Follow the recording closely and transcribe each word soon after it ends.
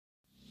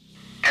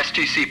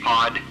STC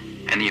Pod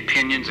and the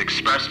opinions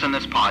expressed in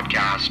this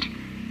podcast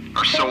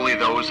are solely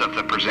those of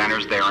the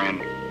presenters therein,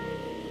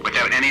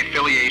 without any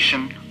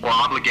affiliation or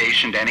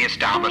obligation to any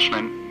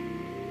establishment,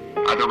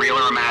 either real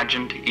or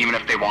imagined, even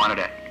if they wanted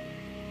it.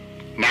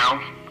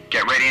 Now,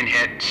 get ready and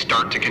hit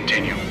start to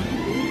continue.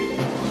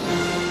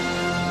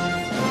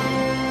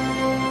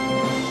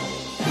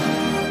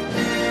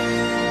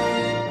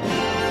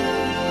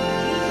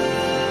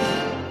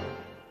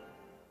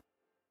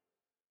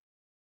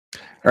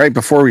 All right,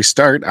 before we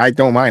start, I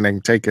don't mind. I can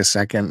take a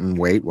second and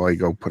wait while you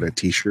go put a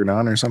t-shirt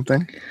on or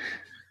something.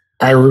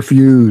 I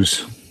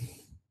refuse.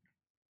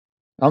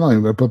 I'm not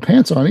even going to put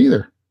pants on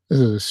either. This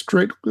is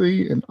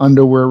strictly an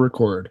underwear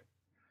record.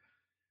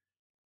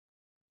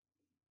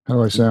 How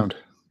do I sound?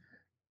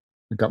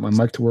 I got my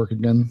mic to work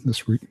again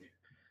this week.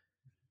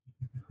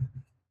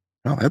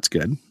 Oh, that's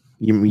good.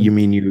 You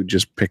mean you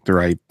just picked the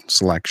right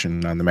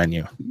selection on the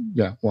menu?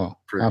 Yeah, well,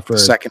 For after the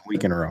second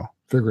week in a row.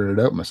 Figured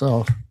it out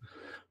myself.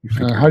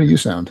 How do you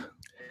sound?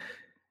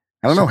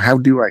 I don't know. How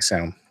do I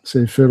sound?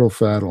 Say fiddle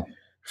faddle.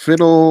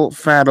 Fiddle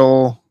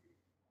faddle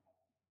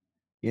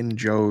in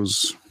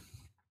Joe's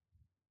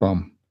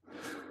bum.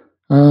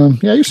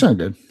 Yeah, you sound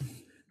good.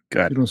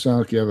 Good. You don't sound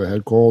like you have a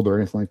head cold or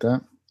anything like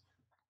that.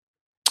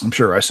 I'm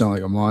sure I sound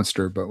like a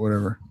monster, but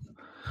whatever.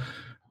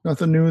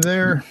 Nothing new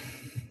there.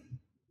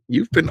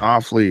 You've been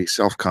awfully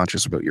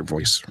self-conscious about your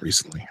voice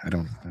recently. I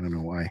don't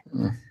know why.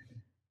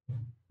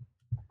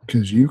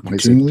 Because you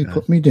continually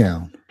put me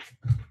down.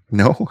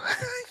 No, I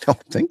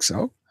don't think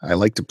so. I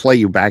like to play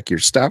you back your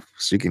stuff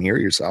so you can hear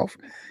yourself,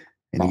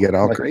 and you get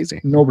all crazy.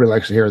 Nobody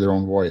likes to hear their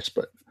own voice,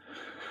 but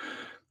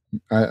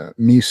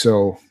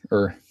miso.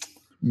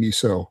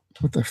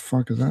 What the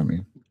fuck does that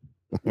mean?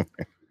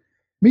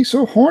 Me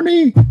so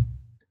horny.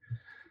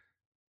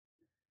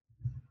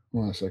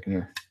 Hold on a second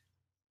here.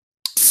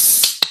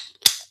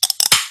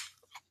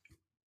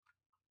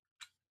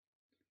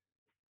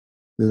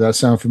 Did that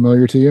sound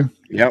familiar to you?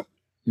 Yep.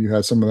 You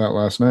had some of that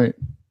last night.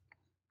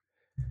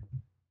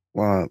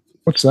 Well,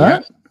 what's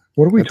that? Yeah,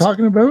 what are we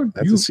talking about?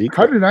 That's a secret.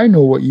 How did I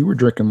know what you were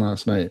drinking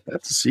last night?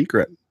 That's a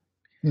secret.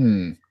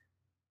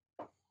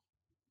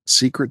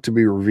 Secret to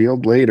be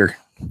revealed later.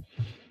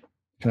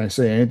 Can I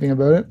say anything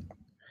about it?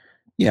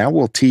 Yeah,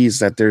 we'll tease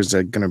that there's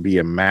going to be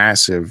a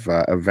massive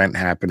event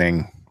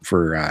happening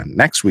for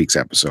next week's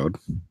episode.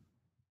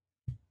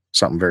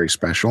 Something very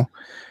special.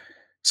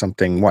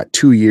 Something,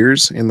 2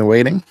 years in the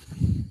waiting?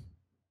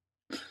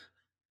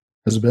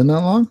 Has it been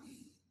that long?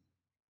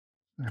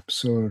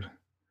 Episode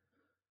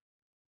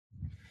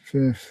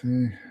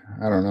 50.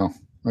 I don't know.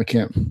 I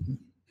can't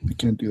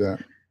do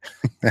that.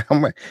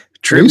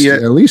 Trivia.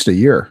 At least a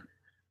year.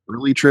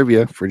 Early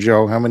trivia for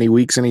Joe. How many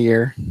weeks in a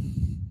year?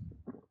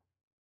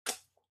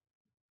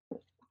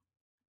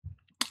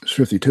 It's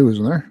 52,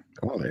 isn't there?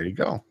 Oh, there you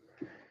go.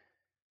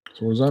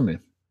 So what does that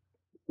mean?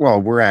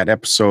 Well, we're at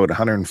episode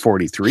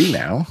 143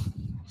 now.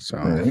 So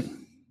right. It's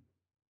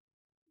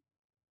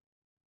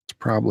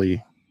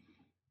probably,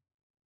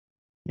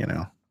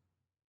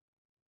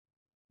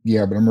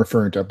 Yeah, but I'm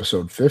referring to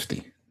episode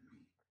 50.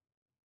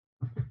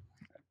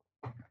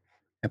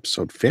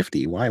 Episode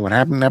 50? Why? What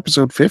happened in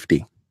episode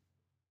 50?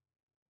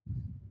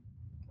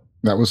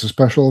 That was a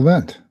special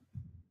event.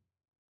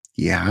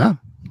 Yeah?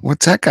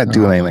 What's that got to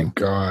do with anything?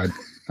 God.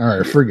 All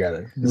right, forget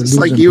it. Is this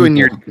like you and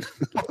your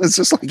is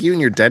this like you and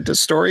your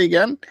dentist story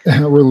again?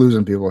 We're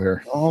losing people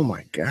here. Oh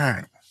my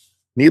God.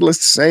 Needless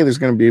to say, there's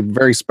going to be a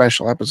very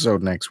special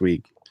episode next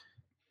week.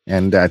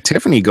 And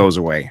Tiffany goes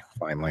away,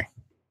 finally.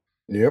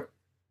 Yep.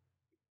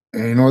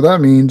 And you know what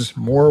that means?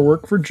 More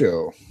work for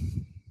Joe.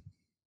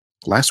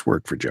 Less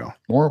work for Joe.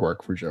 More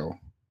work for Joe.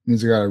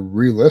 Means I got to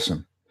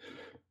re-listen.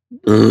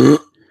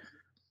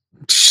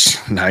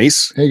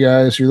 Nice. Hey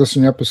guys, you're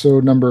listening to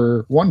episode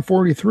number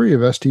 143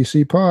 of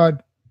STC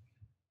Pod.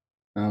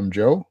 I'm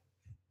Joe.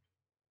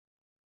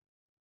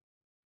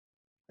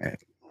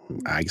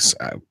 I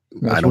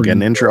don't get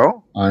an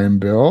intro. I'm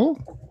Bill.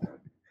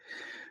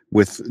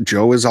 With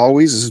Joe, as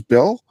always, this is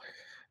Bill.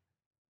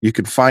 You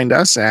can find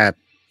us at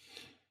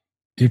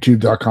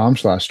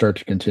youtube.com/start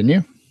to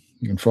continue.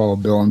 You can follow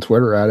Bill on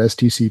Twitter at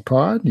STC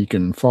Pod. You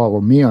can follow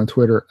me on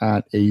Twitter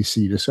at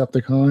AC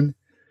Decepticon.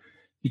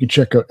 You can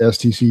check out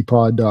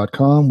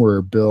stcpod.com,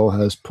 where Bill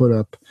has put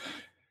up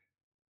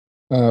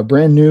a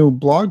brand new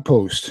blog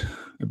post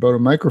about a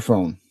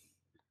microphone.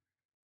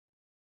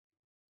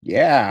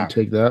 Yeah. You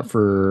take that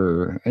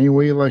for any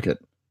way you like it.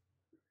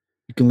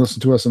 You can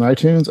listen to us on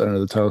iTunes under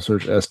the title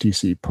search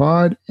STC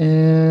Pod.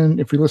 And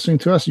if you're listening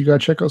to us, you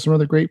got to check out some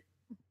other great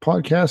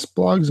podcasts,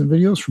 blogs, and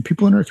videos from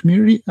people in our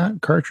community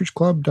at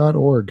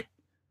cartridgeclub.org.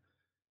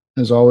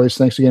 As always,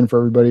 thanks again for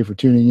everybody for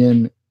tuning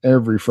in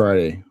every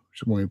Friday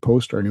when we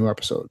post our new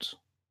episodes.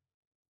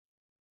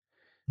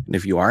 And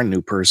if you are a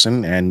new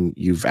person and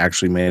you've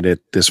actually made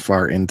it this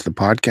far into the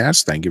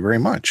podcast, thank you very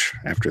much.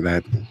 After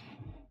that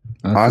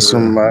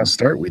awesome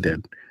start we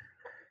did.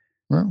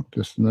 Well,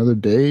 just another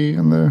day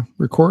on the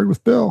record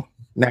with Bill.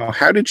 Now,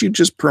 how did you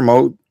just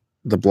promote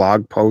the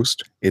blog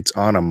post? It's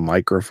on a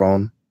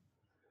microphone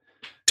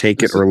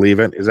take it or leave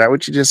it. Is that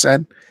what you just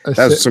said? That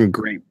was some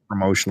great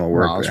promotional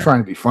work. I was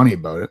trying to be funny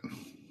about it.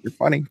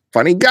 You're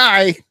funny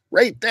guy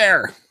right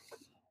there.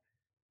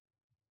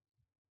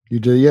 You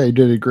did, yeah. You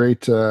did a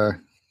great,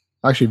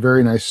 actually,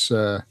 very nice,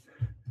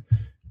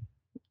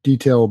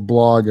 detailed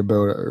blog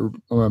about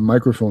a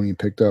microphone you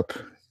picked up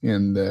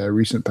in the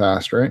recent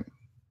past, right?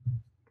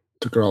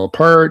 Took it all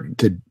apart,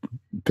 did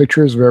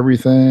pictures of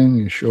everything,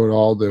 you showed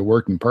all the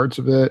working parts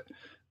of it,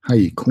 how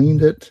you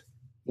cleaned it.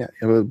 Yeah,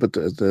 but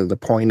the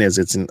point is,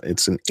 it's an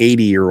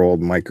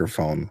 80-year-old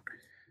microphone.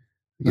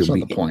 That's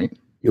not the point.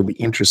 You'll be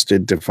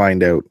interested to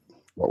find out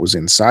what was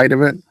inside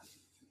of it,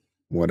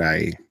 what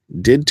I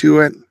did to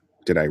it.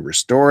 Did I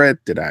restore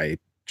it? Did I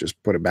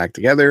just put it back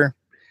together?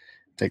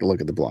 Take a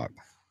look at the blog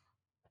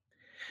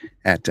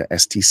at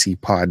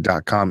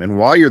stcpod.com. And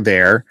while you're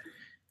there,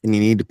 and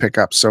you need to pick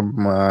up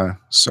some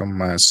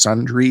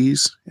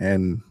sundries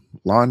and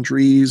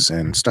laundries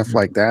and stuff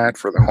like that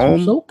for the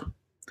home.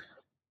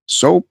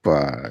 Soap,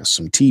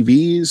 some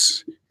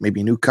TVs,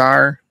 maybe a new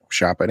car.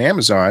 Shop at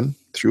Amazon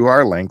through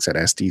our links at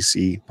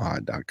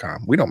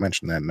stcpod.com. We don't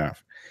mention that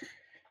enough.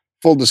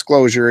 Full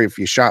disclosure, if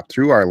you shop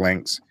through our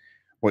links,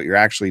 what you're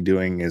actually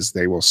doing is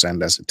they will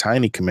send us a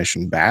tiny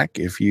commission back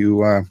if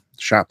you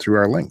shop through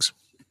our links.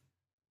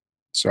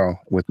 So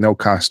with no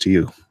cost to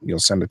you, you'll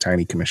send a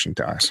tiny commission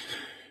to us.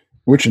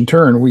 Which in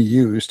turn we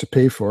use to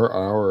pay for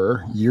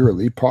our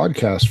yearly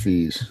podcast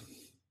fees.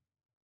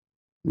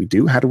 We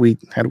do? How do we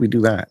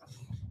do that?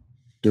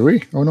 Do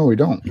we? Oh no, we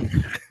don't.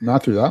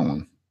 Not through that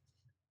one.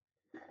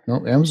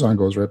 No, Amazon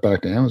goes right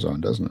back to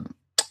Amazon, doesn't it?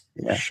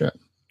 Yeah. Shit.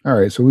 All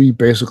right, so we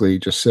basically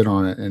just sit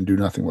on it and do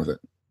nothing with it.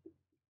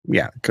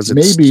 Yeah, because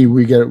maybe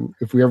we get,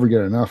 if we ever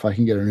get enough, I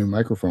can get a new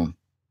microphone.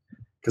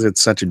 Because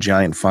it's such a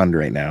giant fund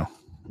right now.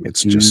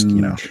 It's huge. Just,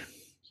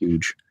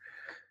 huge.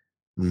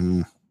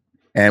 And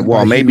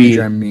well, maybe huge,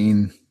 I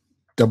mean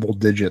double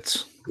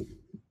digits.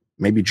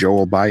 Maybe Joe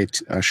will buy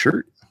a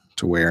shirt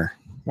to wear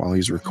while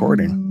he's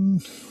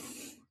recording.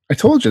 I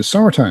told you, it's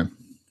summertime.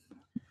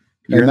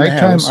 At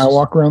nighttime, I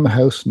walk around the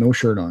house, no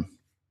shirt on.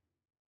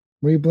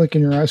 What are you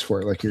blinking your eyes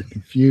for? Like you're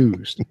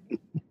confused.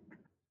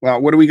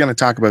 Well, what are we going to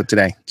talk about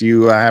today? Do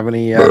you have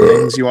any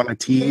things you want to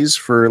tease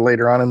for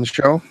later on in the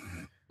show?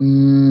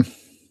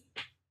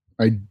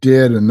 I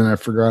did, and then I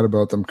forgot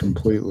about them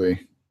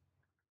completely.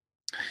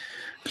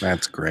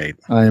 That's great.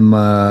 I'm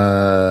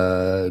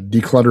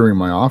decluttering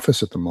my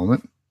office at the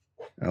moment.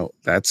 Oh,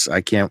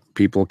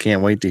 people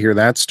can't wait to hear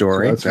that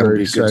story. So that's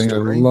very exciting. I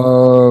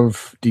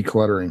love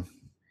decluttering.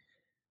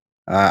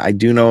 I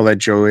do know that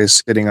Joe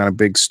is sitting on a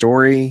big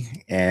story,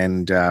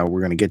 and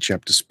we're going to get you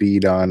up to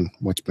speed on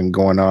what's been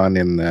going on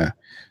in the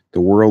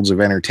worlds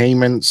of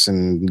entertainments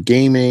and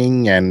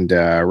gaming and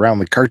around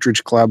the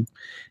Cartridge Club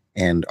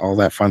and all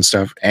that fun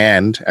stuff.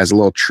 And as a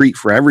little treat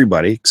for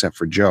everybody, except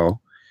for Joe,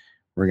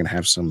 we're going to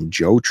have some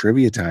Joe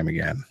trivia time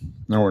again.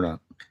 No, we're not.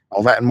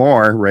 All that and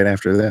more right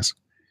after this.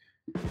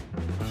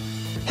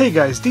 Hey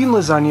guys, Dean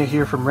Lasagna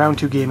here from Round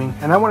 2 Gaming,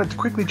 and I wanted to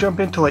quickly jump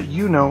in to let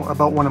you know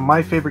about one of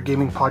my favorite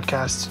gaming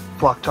podcasts,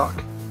 Flock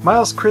Talk.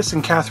 Miles, Chris,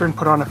 and Catherine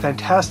put on a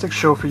fantastic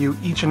show for you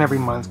each and every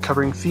month,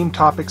 covering themed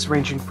topics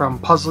ranging from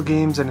puzzle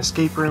games and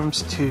escape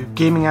rooms to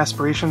gaming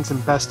aspirations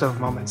and best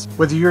of moments.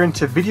 Whether you're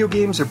into video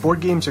games or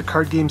board games or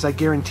card games, I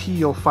guarantee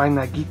you'll find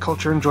that geek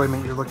culture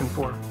enjoyment you're looking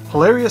for.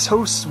 Hilarious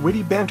hosts,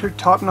 witty banter,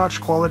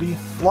 top-notch quality,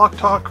 Flock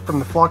Talk from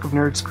the Flock of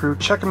Nerds crew.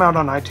 Check them out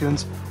on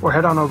iTunes or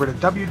head on over to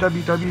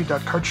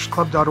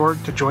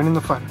www.cartridgeclub.org to join in the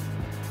fun.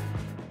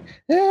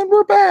 And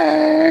we're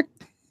back!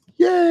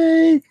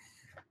 Yay!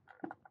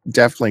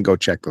 Definitely go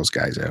check those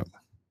guys out.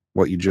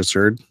 What you just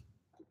heard,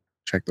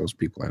 check those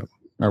people out.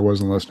 I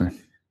wasn't listening.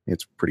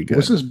 It's pretty good.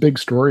 What's this big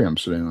story I'm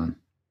sitting on?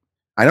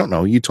 I don't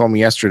know. You told me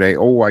yesterday,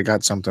 I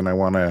got something I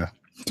want to...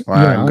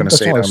 I'm going to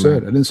say it. I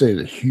didn't say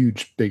it's a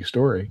huge, big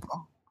story.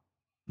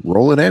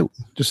 Roll it out.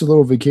 Just a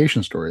little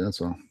vacation story,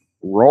 that's all.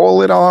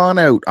 Roll it on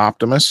out,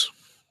 Optimus.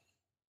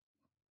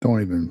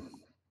 Don't even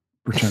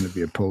pretend to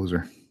be a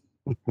poser.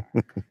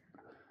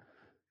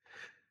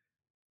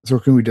 So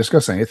can we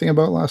discuss anything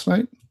about last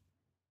night?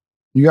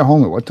 You got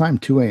home at what time?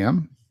 2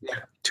 a.m.? Yeah,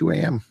 2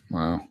 a.m.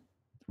 Wow.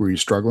 Were you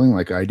struggling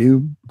like I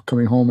do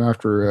coming home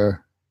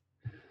after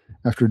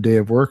a day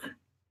of work?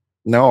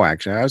 No,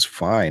 actually, I was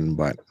fine,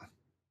 but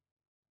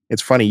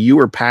it's funny. You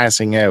were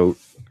passing out.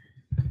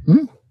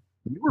 You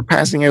were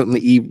passing out in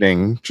the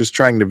evening, just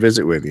trying to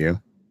visit with you.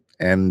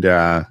 And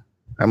I'm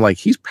like,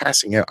 he's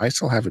passing out. I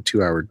still have a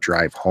 2-hour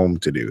drive home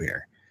to do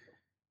here.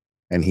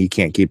 And he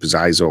can't keep his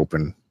eyes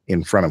open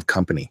in front of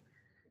company.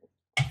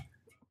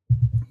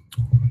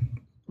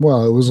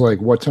 Well, it was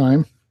like what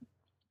time?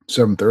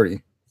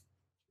 7:30.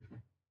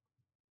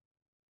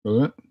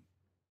 Wasn't it?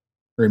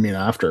 Or you mean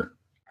after?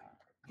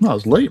 No, it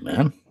was late,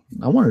 man.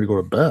 I wanted to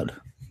go to bed.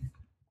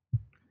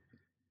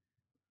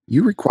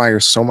 You require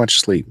so much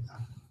sleep.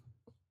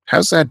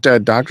 How's that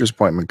doctor's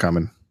appointment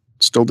coming?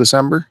 Still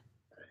December?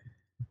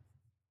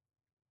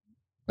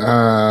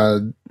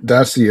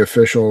 That's the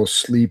official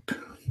sleep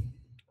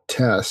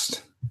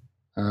test.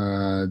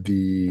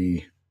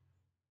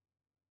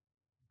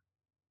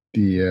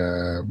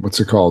 what's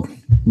it called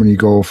when you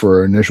go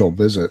for initial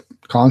visit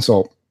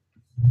consult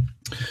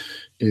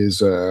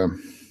is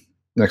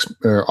next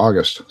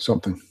August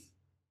something.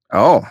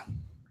 Oh,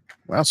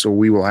 well, so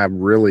we will have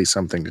really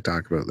something to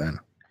talk about then.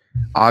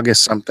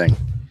 August something.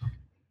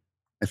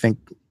 I think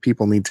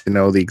people need to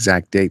know the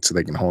exact date so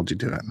they can hold you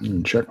to it. You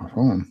can check my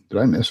phone. Did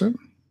I miss it?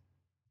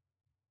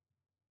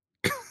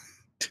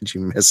 Did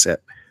you miss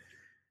it?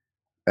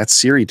 That's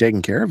Siri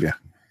taking care of you.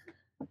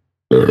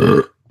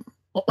 I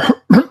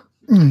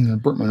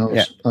burnt my nose.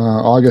 Yeah.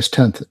 August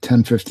 10th at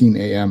 10:15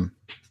 a.m.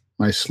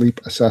 My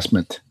sleep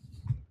assessment.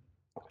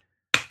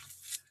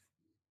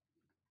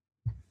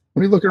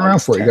 What are you looking around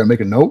August for? You 10th. got to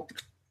make a note?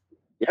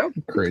 Yep.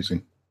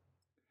 Crazy.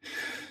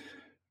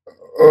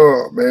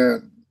 Oh,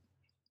 man.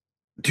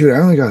 Dude, I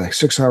only got like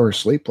 6 hours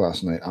sleep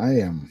last night.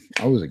 I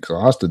was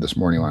exhausted this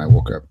morning when I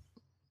woke up.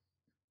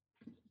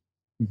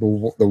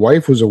 The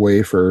wife was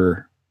away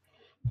for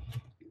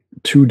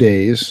 2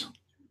 days.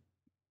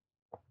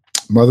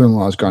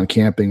 Mother-in-law's gone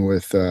camping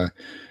with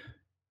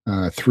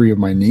 3 of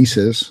my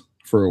nieces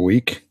for a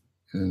week.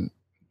 And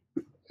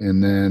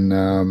then,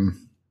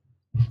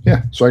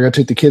 yeah, so I got to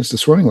take the kids to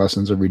swimming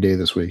lessons every day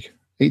this week.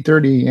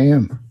 8:30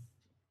 a.m.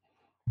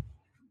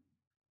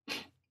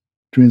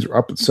 Which means we're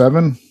up at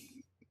 7,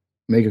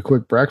 make a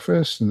quick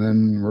breakfast, and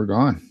then we're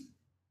gone.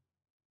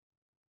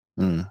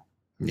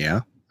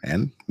 Yeah.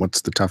 And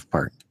what's the tough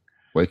part?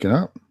 Waking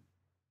up.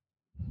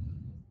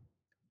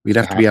 We'd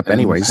have to be up And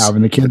anyways.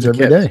 having the kids with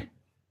every day.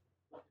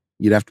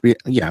 You'd have to be,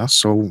 yeah.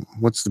 So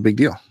what's the big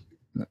deal?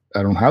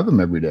 I don't have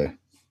them every day.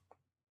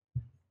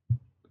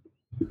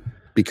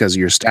 Because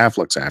your staff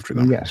looks after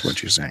them. Yes. Is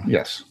what you're saying.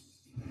 Yes.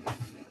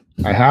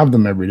 I have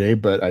them every day,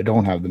 but I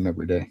don't have them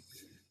every day.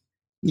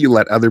 You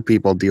let other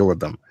people deal with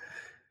them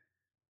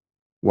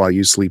while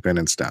you sleep in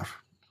and stuff.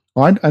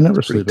 Well, I never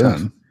It's pretty sleep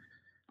tough. in.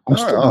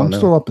 Oh, I'm no.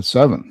 still up at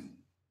 7.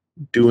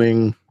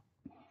 Doing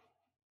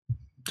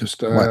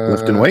Just what?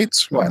 Lifting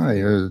weights? What?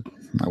 I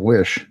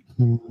wish.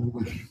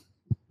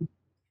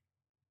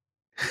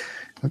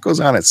 What goes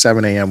on at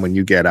 7 a.m. when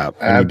you get up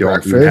I and have you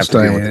don't you have breakfast,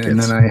 to deal with the and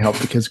kids? then I help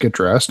the kids get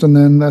dressed, and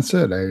then that's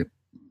it. I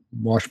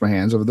wash my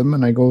hands of them,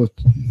 and I go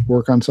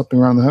work on something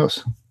around the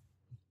house.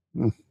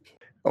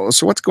 Oh,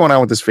 so what's going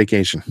on with this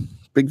vacation?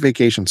 Big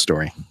vacation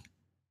story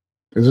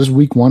Is this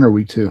week 1 or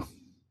week 2?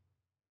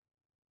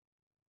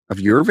 of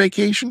your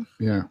vacation?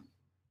 Yeah.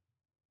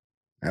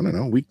 I don't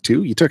know. Week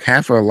 2. You took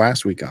half of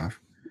last week off.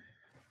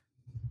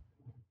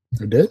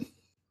 I did?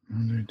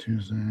 Monday,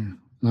 Tuesday.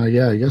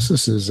 Yeah, I guess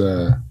this is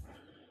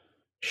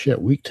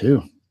week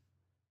 2.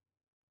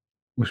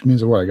 Which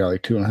means what? I got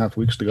like 2.5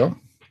 weeks to go.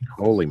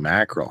 Holy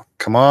mackerel!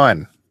 Come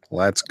on,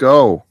 let's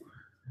go.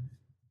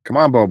 Come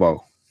on,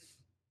 Bobo.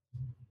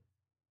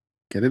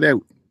 Get it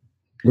out.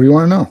 What do you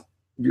want to know?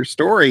 Your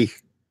story.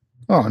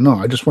 Oh no,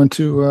 I just went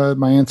to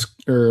my aunt's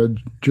or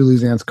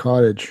Julie's aunt's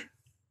cottage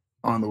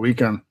on the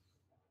weekend.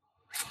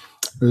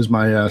 It was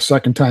my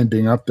second time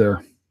being up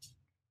there.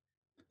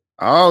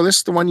 Oh, this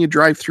is the one you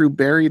drive through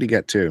Barrie to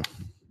get to.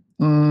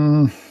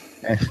 Mm,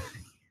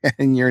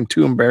 And you're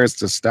too embarrassed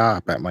to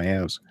stop at my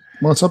house.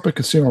 well, it's up at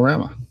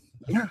Casino-Rama.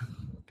 Yeah.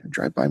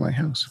 Drive by my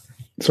house.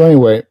 So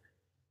anyway,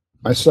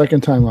 my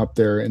second time up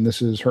there, and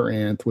this is her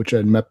aunt, which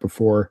I'd met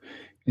before,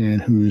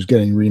 and who's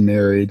getting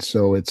remarried.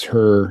 So it's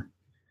her,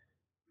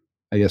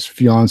 I guess,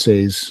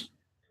 fiance's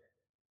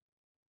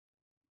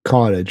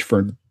cottage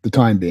for the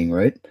time being,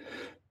 right?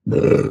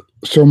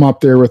 So I'm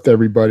up there with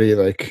everybody,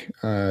 like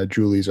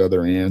Julie's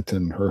other aunt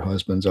and her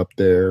husband's up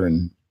there,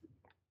 and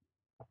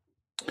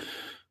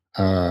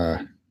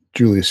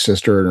Julie's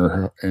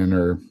sister and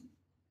her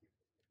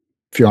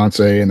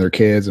fiance and their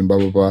kids and blah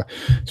blah blah.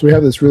 So we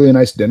have this really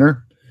nice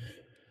dinner,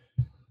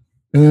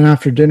 and then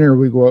after dinner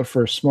we go out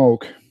for a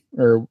smoke,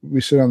 or we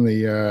sit on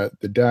the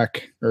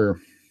deck, or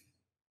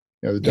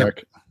the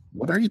deck.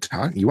 What are you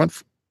talking?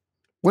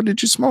 What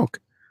did you smoke?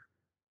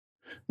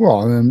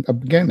 Well, and then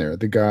again, there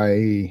the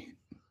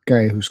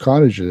guy whose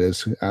cottage it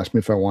is asked me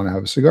if I want to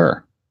have a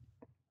cigar.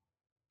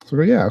 So I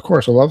go, yeah, of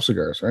course, I love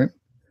cigars, right?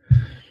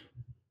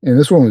 And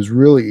this one was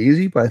really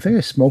easy, but I think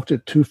I smoked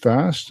it too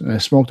fast, and I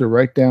smoked it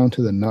right down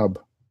to the nub.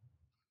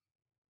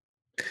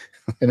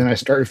 And then I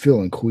started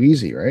feeling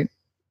queasy, right?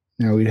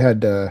 Now we'd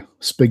had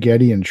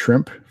spaghetti and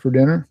shrimp for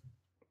dinner.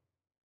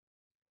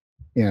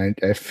 And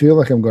I feel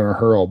like I'm going to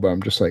hurl, but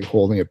I'm just like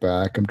holding it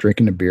back. I'm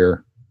drinking a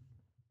beer.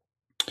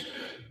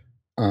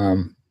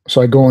 So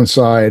I go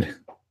inside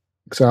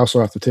because I also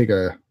have to take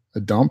a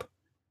dump.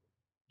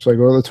 So I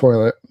go to the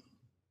toilet.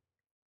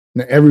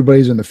 Now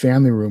everybody's in the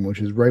family room, which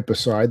is right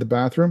beside the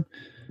bathroom.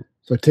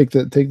 So I take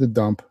the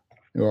dump.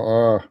 I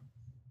go,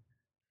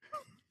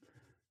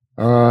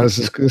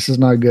 this is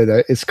not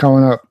good. It's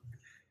coming up.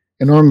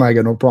 And normally I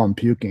got no problem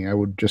puking. I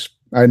was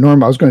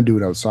going to do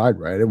it outside,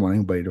 right? I didn't want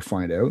anybody to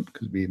find out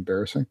because it'd be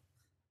embarrassing,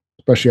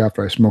 especially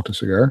after I smoked a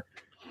cigar.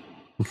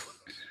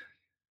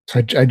 So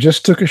I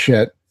just took a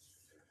shit.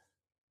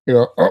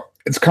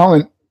 It's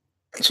coming.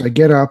 So I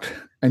get up.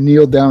 I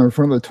kneel down in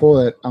front of the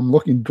toilet. I'm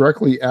looking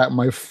directly at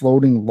my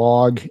floating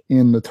log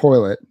in the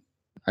toilet.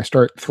 I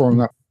start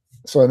throwing up.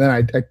 So then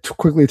I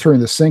quickly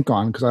turned the sink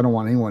on because I don't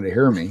want anyone to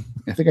hear me.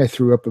 I think I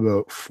threw up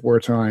about 4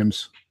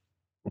 times.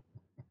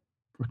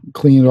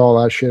 Cleaned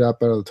all that shit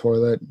up out of the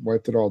toilet,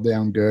 wiped it all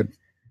down good.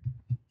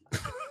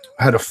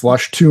 I had to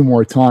flush 2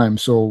 more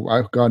times,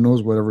 so God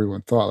knows what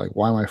everyone thought. Like,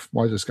 why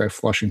is this guy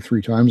flushing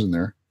 3 times in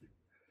there?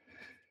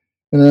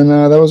 And then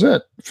that was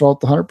it.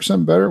 Felt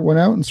 100% better. Went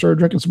out and started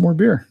drinking some more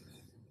beer.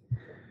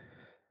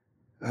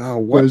 Oh,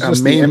 what it was it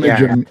was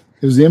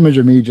the image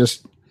of me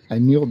just. I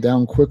kneeled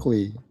down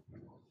quickly,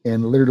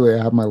 and literally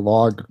I have my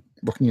log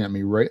looking at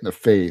me right in the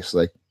face,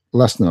 like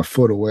less than a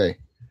foot away.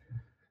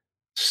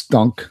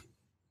 Stunk,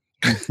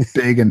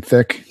 big and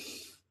thick.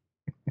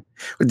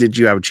 Did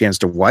you have a chance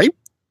to wipe?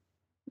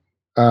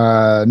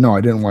 No,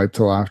 I didn't wipe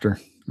till after.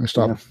 I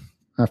stopped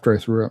after I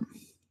threw up.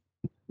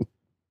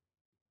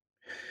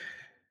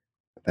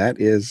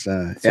 That is,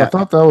 so I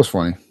thought that was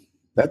funny.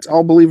 That's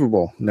all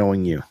believable,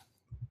 knowing you.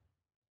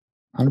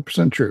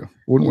 100% true.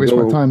 Wouldn't waste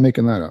my time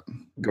making that up.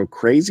 Go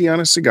crazy on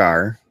a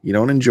cigar. You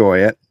don't enjoy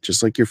it,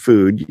 just like your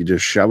food. You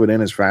just shove it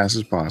in as fast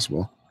as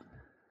possible.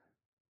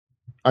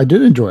 I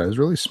did enjoy it. It was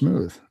really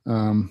smooth.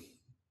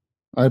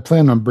 I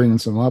planned on bringing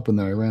some up, and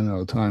then I ran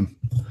out of time.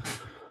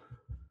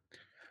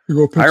 You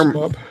go pick some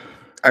up.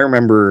 I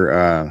remember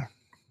a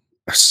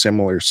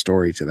similar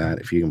story to that,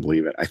 if you can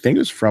believe it. I think it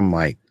was from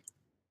my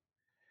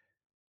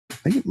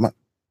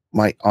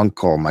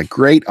uncle. My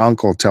great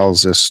uncle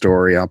tells this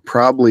story. I'll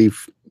probably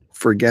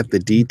forget the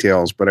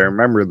details, but I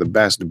remember the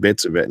best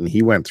bits of it. And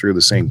he went through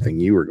the same thing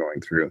you were going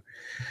through,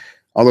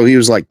 although he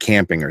was like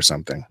camping or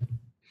something,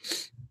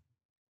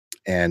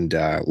 and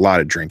a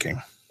lot of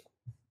drinking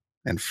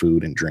and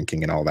food and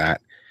drinking and all that.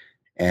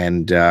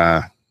 And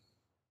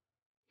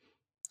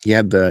he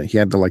had the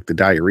like the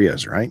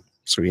diarrheas, right?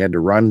 So he had to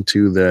run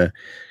to the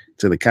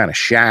kind of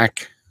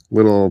shack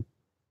little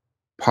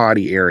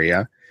potty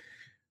area.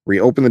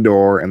 Reopen the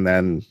door, and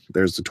then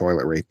there's the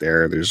toilet right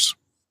there. There's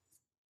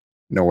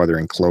no other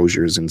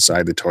enclosures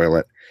inside the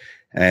toilet.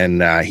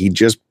 And he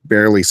just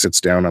barely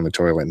sits down on the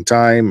toilet in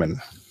time, and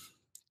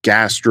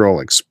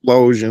gastral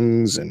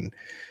explosions, and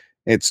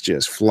it's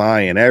just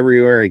flying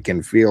everywhere. He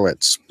can feel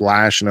it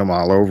splashing him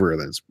all over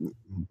his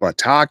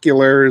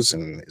binoculars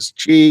and his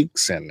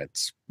cheeks, and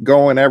it's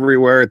going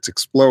everywhere. It's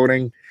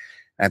exploding.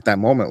 At that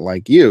moment,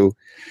 like you,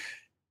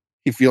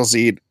 he feels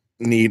he'd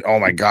need, oh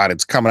my God,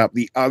 it's coming up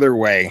the other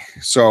way.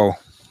 So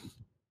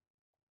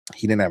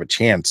he didn't have a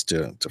chance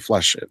to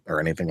flush it or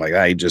anything like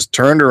that. He just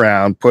turned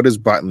around, put his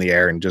butt in the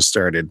air, and just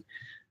started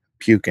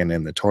puking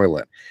in the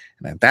toilet.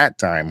 And at that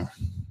time,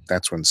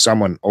 that's when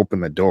someone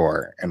opened the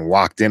door and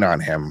walked in on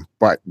him,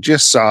 but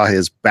just saw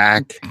his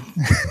back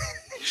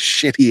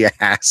shitty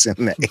ass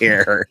in the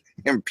air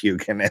and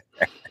puking in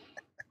there.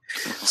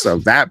 So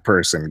that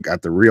person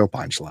got the real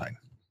punchline.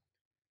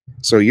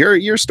 So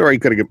your story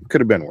could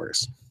have been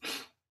worse.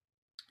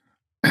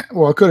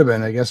 Well, it could have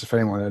been, I guess, if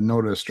anyone had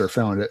noticed or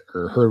found it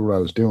or heard what I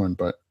was doing,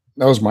 but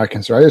that was my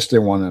concern. I just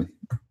didn't want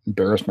to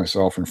embarrass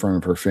myself in front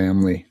of her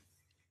family.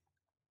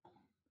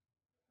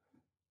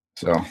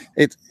 So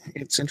it's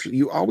interesting.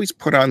 You always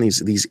put on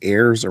these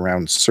airs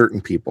around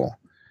certain people,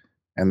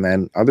 and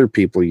then other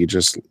people you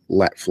just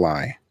let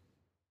fly.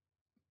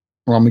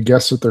 Well, I'm a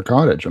guest at their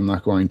cottage. I'm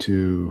not going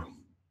to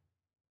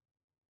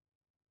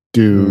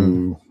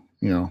do,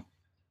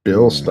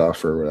 bill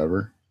stuff or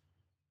whatever.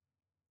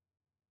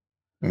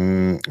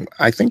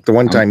 I think the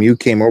one time you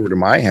came over to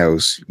my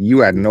house, you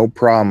had no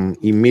problem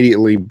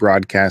immediately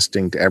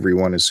broadcasting to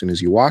everyone as soon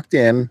as you walked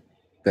in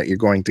that you're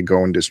going to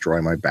go and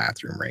destroy my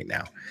bathroom right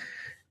now.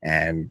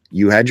 And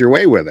you had your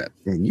way with it.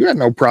 You had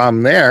no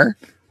problem there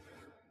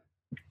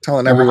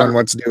telling everyone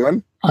what's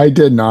doing. I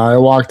did not. I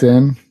walked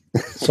in,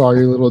 saw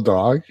your little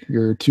dog.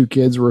 Your 2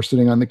 kids were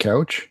sitting on the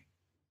couch.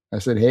 I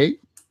said, hey.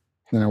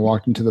 Then I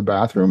walked into the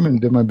bathroom and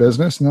did my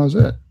business, and that was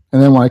it.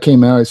 And then when I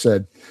came out, I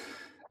said,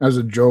 as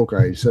a joke,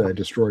 I said I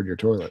destroyed your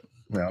toilet.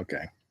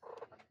 Okay.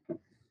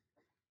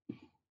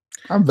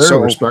 I'm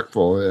very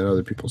respectful at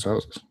other people's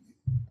houses.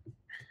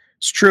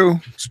 It's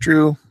true. It's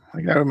true. I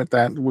got to admit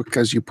that,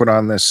 because you put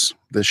on this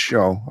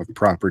show of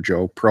Proper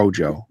Joe, Pro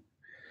Joe.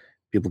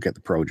 People get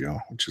the Pro Joe,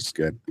 which is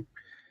good.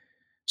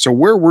 So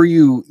where were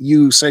you?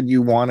 You said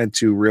you wanted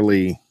to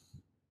really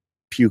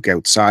puke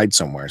outside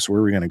somewhere. So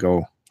where were we going to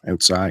go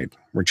outside?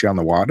 Weren't you on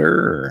the water?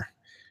 Or?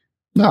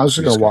 No, I was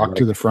just going to walk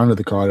to the front of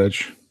the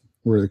cottage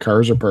where the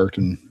cars are parked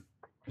and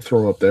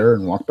throw up there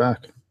and walk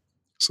back.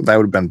 So that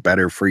would have been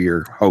better for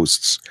your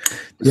hosts.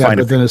 Yeah,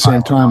 but then at the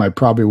same time, I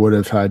probably would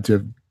have had to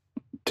have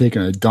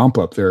taken a dump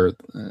up there.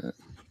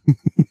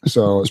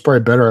 So it's probably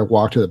better I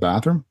walk to the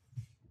bathroom.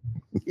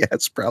 Yeah,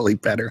 it's probably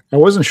better. I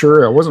wasn't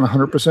sure. I wasn't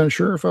 100%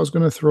 sure if I was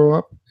going to throw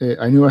up.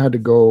 I knew I had to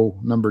go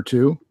number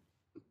 2.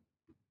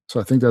 So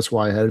I think that's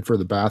why I headed for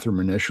the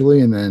bathroom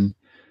initially. And then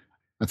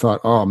I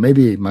thought, oh,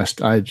 maybe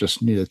I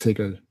just need to take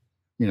a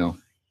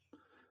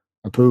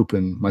poop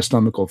and my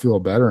stomach will feel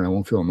better and I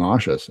won't feel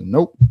nauseous. And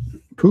nope,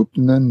 pooped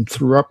and then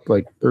threw up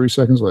like 30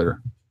 seconds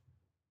later.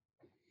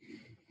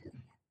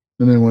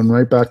 And then went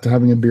right back to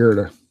having a beer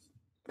to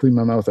clean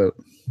my mouth out.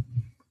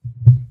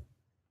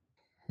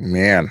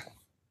 Man.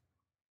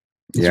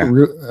 Yeah.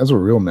 That's what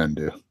real men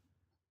do.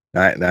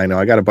 I know.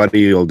 I got a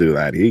buddy who'll do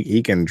that.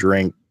 He can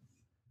drink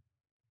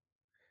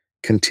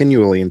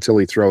continually until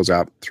he throws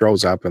up,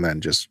 and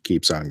then just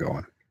keeps on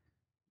going,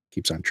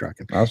 keeps on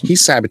trucking. Awesome. He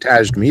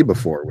sabotaged me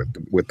before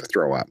with the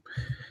throw up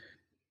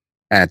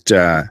at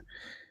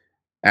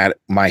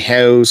my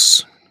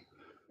house.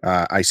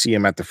 I see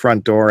him at the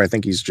front door. I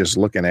think he's just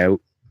looking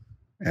out,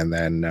 and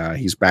then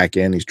he's back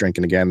in. He's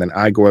drinking again. Then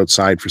I go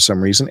outside for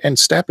some reason and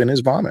step in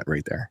his vomit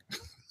right there.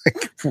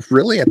 Like,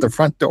 really, at the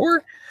front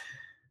door?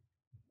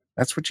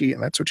 That's what you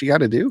got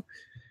to do.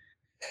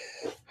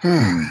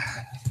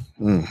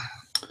 Well,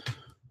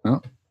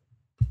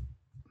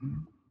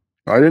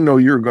 I didn't know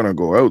you were going to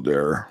go out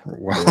there.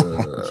 Well,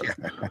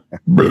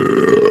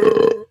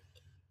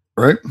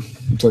 right?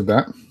 It's like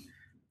that.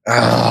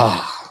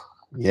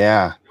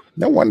 Yeah.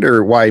 No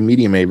wonder why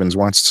Media Mavens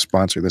wants to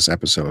sponsor this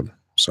episode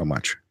so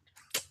much.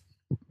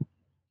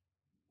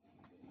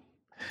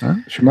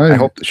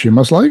 She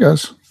must like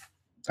us.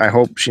 I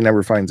hope she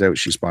never finds out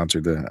she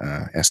sponsored the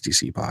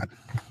STC pod.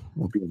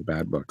 We'll be in the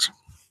bad books.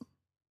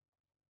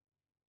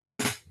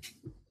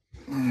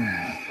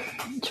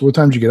 So what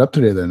time did you get up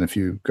today then if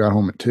you got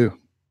home at 2?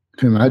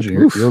 Can you imagine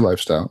your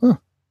lifestyle?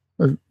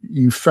 Oh,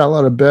 you fell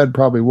out of bed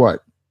probably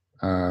what?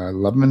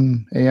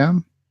 11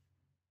 a.m.?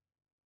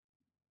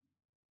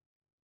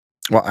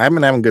 Well, I've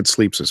been having good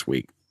sleeps this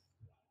week.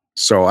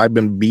 So I've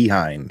been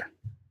behind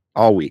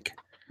all week.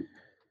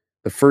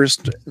 The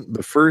first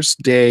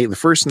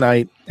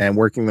night and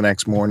working the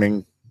next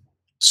morning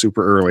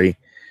super early,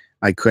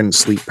 I couldn't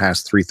sleep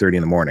past 3:30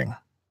 in the morning.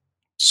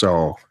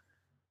 So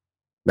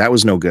that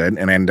was no good,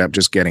 and I ended up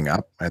just getting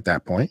up at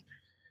that point.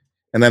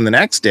 And then the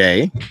next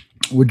day,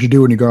 what'd you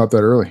do when you got up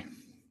that early?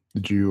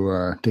 Did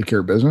you take care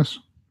of business?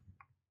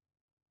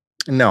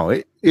 No,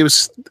 it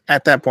was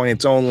at that point,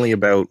 it's only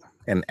about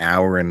an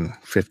hour and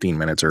 15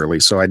 minutes early.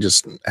 So I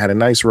just had a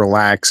nice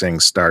relaxing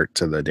start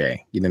to the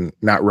day.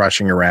 Not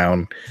rushing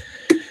around,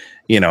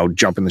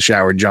 jump in the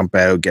shower, jump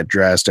out, get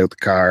dressed, out the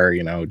car,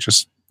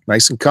 just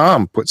nice and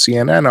calm, put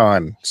CNN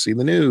on, see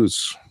the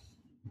news.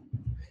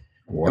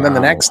 Wow. And then the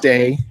next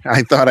day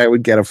I thought I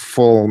would get a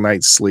full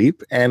night's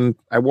sleep, and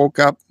I woke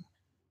up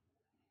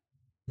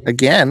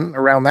again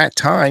around that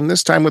time,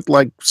 this time with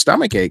like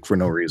stomach ache for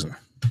no reason.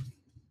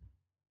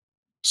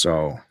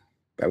 So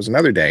that was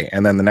another day.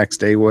 And then the next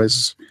day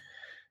was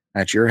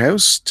at your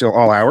house till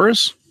all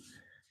hours.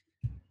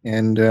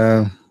 And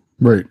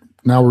right.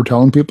 Now we're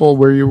telling people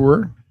where you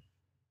were.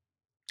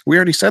 We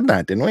already said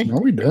that, didn't we? No,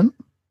 we didn't.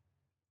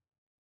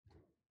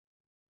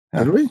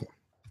 Did we?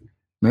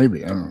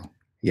 Maybe. I don't know.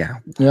 Yeah.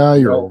 Yeah,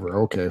 you're over.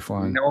 Okay,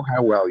 fine. You know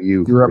how well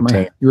you were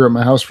at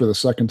my house for the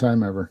second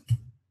time ever.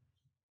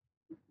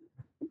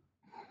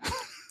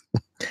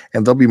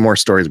 And there'll be more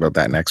stories about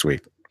that next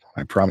week.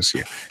 I promise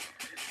you.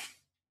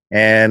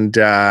 And so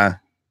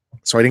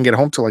I didn't get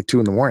home till like 2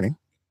 a.m.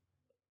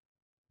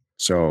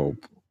 So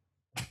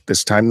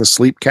this time the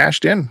sleep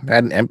cashed in. I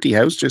had an empty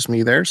house, just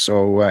me there.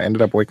 So I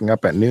ended up waking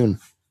up at noon.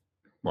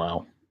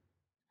 Wow.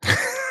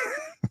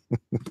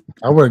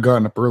 I would have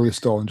gotten up early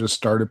still and just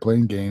started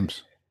playing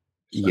games.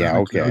 Yeah,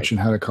 okay. Couch and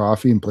had a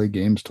coffee and played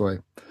games till I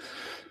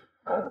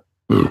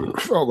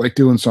felt like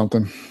doing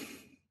something.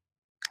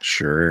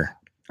 Sure.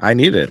 I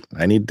need it.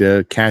 I need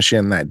to cash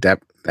in that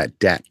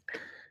debt.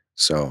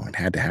 So it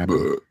had to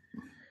happen.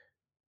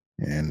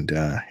 And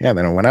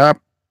then I went up.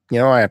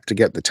 I have to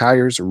get the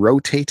tires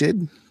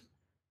rotated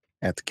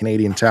at the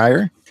Canadian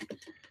Tire.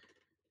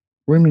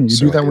 What do you mean? You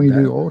do that when you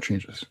do oil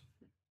changes?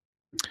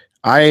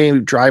 I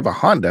drive a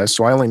Honda,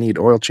 so I only need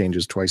oil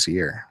changes twice a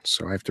year.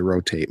 So I have to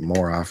rotate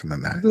more often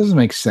than that. That doesn't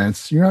make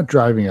sense. You're not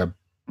driving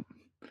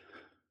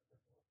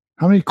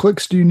How many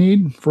clicks do you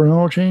need for an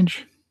oil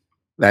change?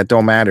 That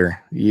don't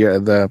matter. Yeah,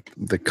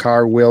 the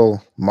car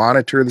will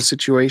monitor the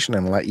situation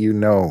and let you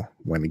know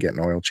when to get an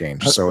oil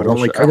change. So it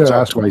only comes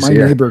up twice a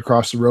year. My neighbor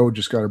across the road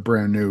just got a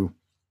brand new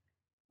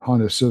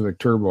Honda Civic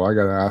Turbo. I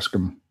got to ask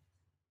him.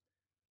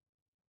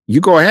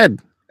 You go ahead.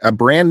 A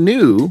brand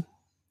new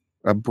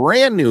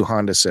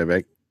Honda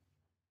Civic.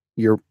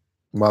 It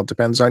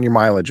depends on your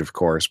mileage, of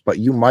course, but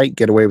you might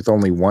get away with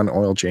only one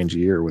oil change a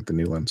year with the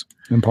new ones.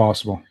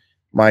 Impossible.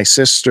 My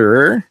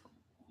sister,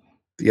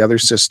 the other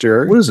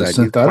sister, what is it,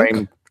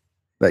 synthetic?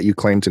 That you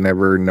claim to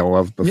never know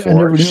of before. Yeah,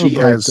 I never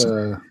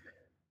knew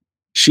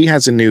she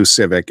has a new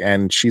Civic,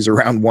 and she's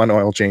around one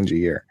oil change a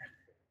year.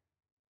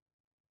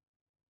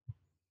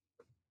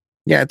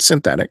 Yeah, it's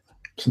synthetic.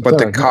 But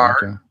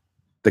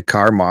the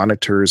car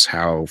monitors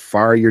how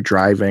far you're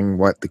driving,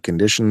 what the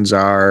conditions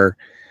are,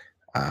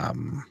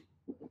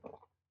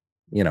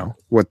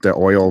 what the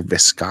oil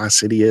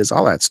viscosity is,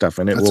 all that stuff,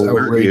 and it will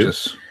alert you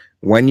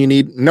when you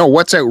need. No,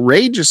 what's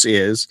outrageous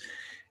is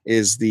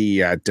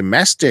the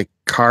domestic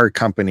car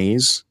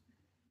companies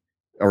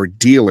or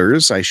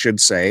dealers, I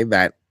should say,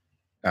 that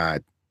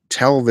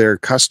tell their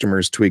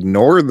customers to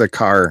ignore the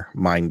car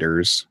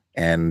minders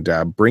and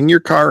bring your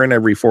car in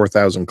every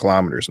 4,000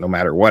 kilometers, no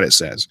matter what it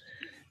says.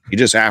 You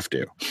just have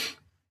to.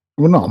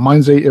 Well, no,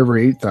 mine's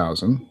every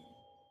 8,000,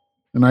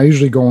 and I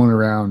usually go in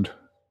around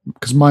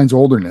because mine's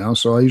older now,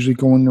 so I usually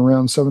go in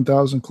around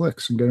 7,000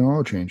 clicks and get an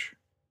oil change.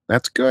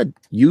 That's good.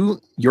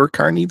 Your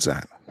car needs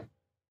that.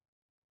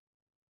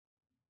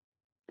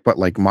 But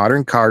like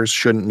modern cars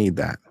shouldn't need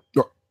that.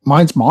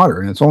 Mine's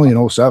modern. It's only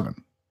an 07.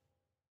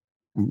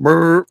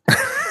 Brr.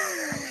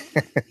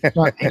 It's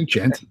not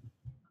ancient.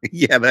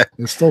 Yeah,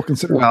 It's still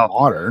considered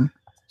modern.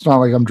 It's not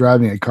like I'm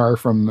driving a car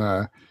from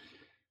the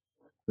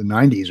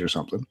 90s or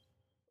something.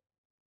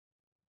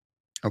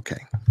 Okay.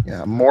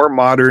 Yeah, more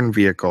modern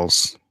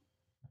vehicles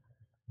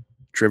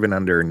driven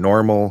under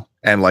normal,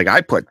 and like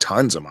I put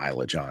tons of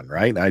mileage on,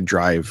 right? I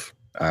drive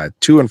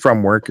to and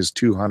from work is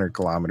 200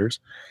 kilometers.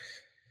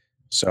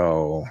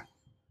 So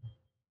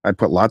I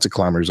put lots of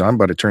kilometers on,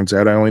 but it turns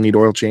out I only need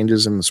oil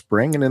changes in the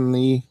spring and in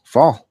the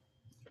fall.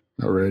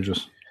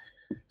 Outrageous.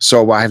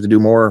 So I have to do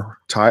more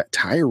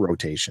tire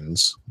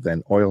rotations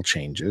than oil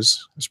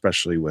changes,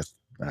 especially with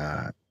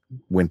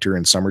winter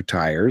and summer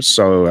tires.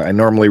 So I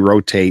normally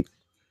rotate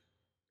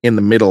in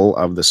the middle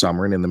of the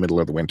summer and in the middle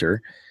of the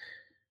winter.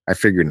 I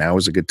figured now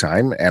is a good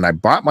time. And I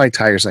bought my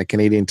tires at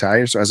Canadian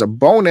Tire. So as a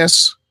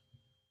bonus,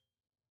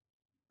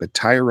 the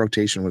tire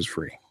rotation was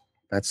free.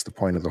 That's the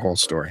point of the whole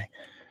story.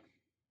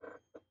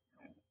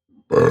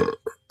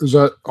 Is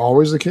that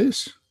always the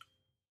case?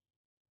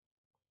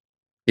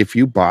 If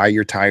you buy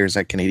your tires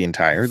at Canadian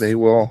Tire, they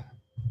will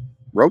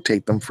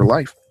rotate them for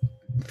life.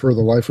 For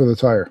the life of the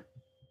tire.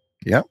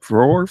 Yep,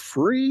 for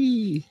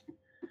free.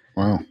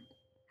 Wow.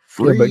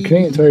 Free. Yeah, but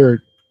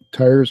Canadian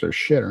tires are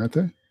shit, aren't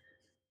they?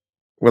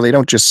 Well, they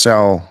don't just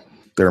sell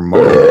their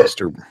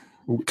motorized.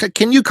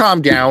 Can you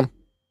calm down?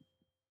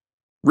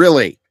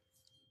 Really?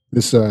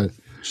 This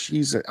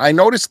Jesus, I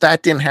noticed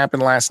that didn't happen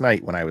last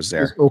night when I was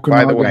there.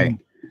 Okanagan by the way,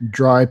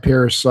 dry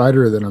pear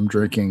cider that I'm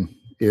drinking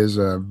is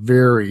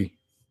very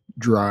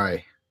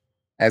dry.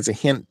 As a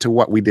hint to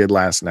what we did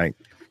last night,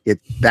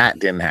 that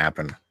didn't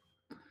happen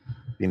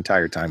the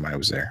entire time I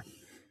was there.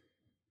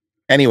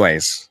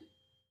 Anyways,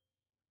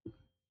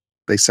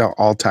 they sell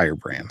all tire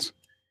brands.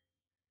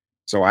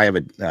 So I have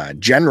a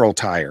General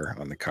Tire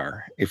on the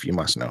car, if you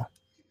must know.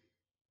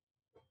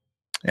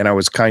 And I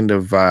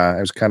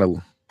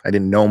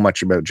didn't know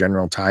much about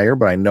General Tire,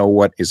 but I know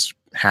what has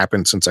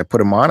happened since I put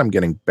them on. I'm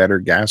getting better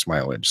gas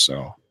mileage.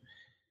 So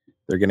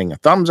they're getting a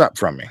thumbs up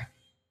from me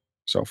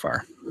so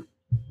far.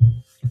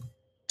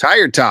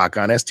 Tire Talk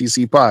on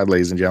STC Pod,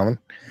 ladies and gentlemen.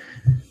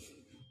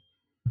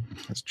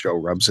 As Joe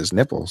rubs his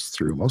nipples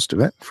through most of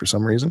it for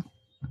some reason.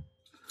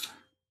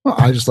 Well,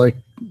 I just like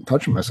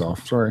touching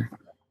myself. Sorry.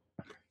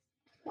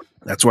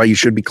 That's why you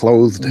should be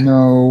clothed.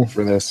 No,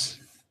 for this,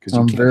 because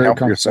you I'm can't very help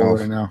comfortable yourself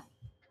right now.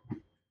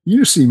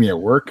 You see me at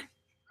work.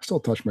 I still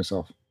touch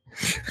myself.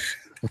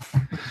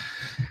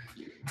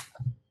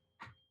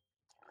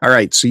 All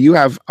right, so you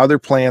have other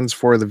plans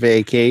for the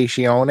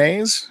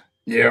vacaciones?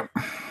 Yeah,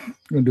 I'm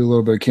gonna do a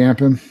little bit of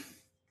camping.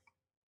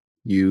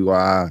 You,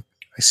 I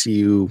see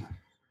you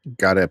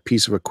got a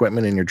piece of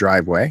equipment in your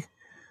driveway.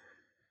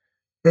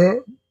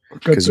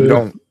 Because you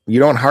don't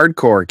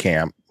hardcore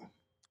camp.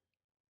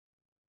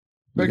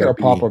 I got a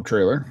pop-up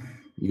trailer.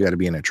 You got to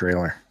be in a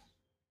trailer.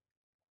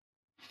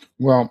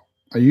 Well,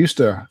 I used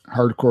to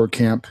hardcore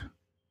camp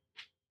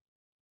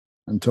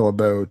until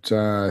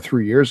about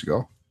 3 years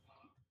ago,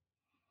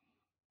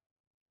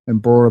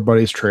 and borrowed a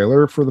buddy's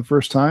trailer for the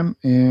first time.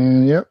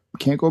 And yep,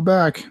 can't go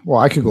back. Well,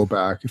 I could go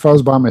back if I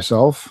was by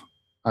myself.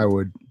 I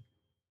would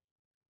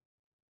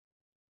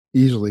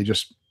easily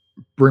just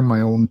bring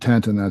my own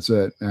tent and that's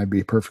it. And I'd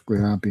be perfectly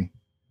happy.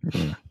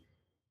 Mm-hmm.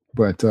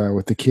 But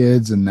with the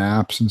kids and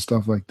naps and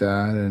stuff like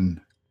that,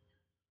 and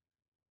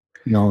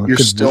you're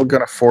still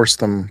gonna force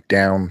them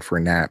down for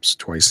naps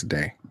twice a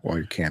day while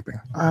you're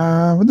camping.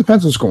 It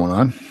depends what's going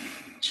on.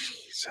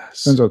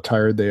 Jesus, depends how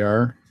tired they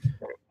are.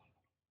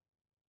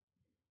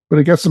 But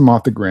it gets them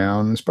off the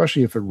ground,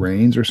 especially if it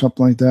rains or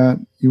something like that.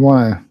 You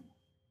want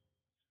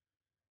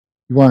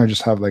to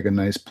just have like a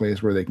nice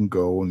place where they can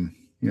go and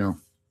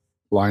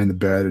lie in the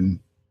bed and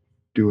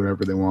do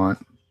whatever they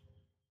want.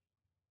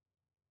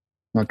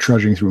 Not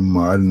trudging through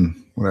mud and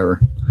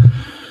whatever.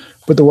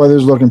 But the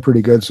weather's looking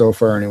pretty good so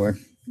far anyway.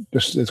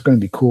 Just it's going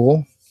to be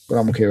cool, but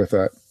I'm okay with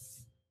that.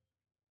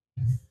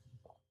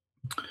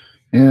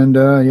 And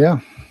yeah,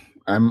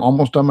 I'm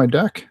almost on my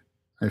deck.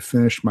 I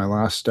finished my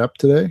last step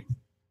today.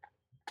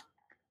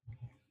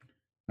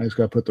 I just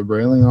got to put the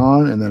railing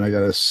on, and then I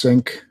got to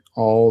sink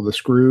all the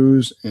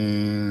screws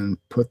and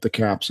put the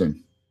caps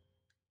in.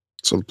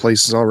 So the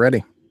place is all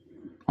ready.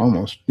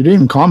 Almost. You didn't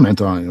even comment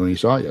on it when you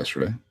saw it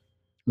yesterday.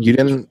 You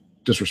didn't.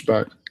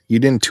 Disrespect. You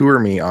didn't tour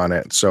me on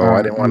it, so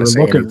I didn't want to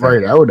say looking anything.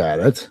 Right out at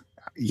it.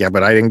 Yeah,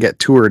 but I didn't get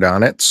toured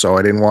on it, so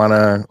I didn't want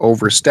to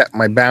overstep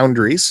my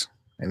boundaries.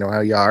 I know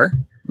how you are.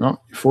 No,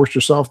 you forced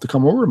yourself to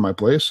come over to my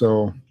place,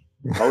 so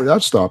how would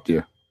that stop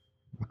you?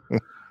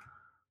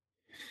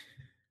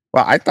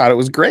 Well, I thought it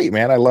was great,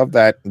 man. I love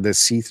that the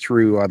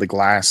see-through the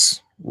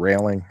glass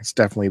railing. It's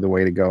definitely the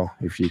way to go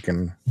if you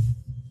can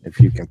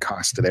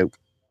cost it out.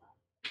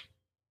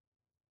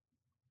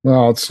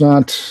 Well, it's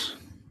not.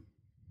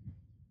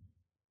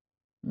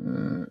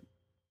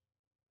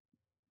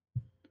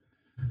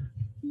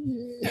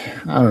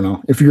 I don't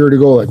know. If you were to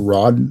go like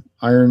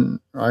iron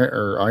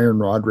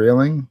rod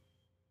railing,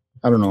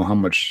 I don't know how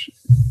much.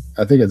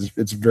 I think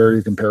it's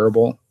very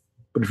comparable.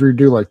 But if you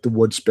do like the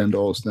wood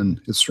spindles,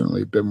 then it's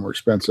certainly a bit more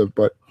expensive.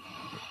 But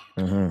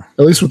at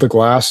least with the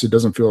glass, it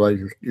doesn't feel like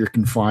you're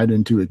confined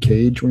into a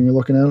cage when you're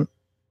looking out.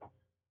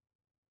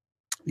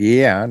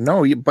 Yeah,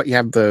 no, but you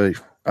have the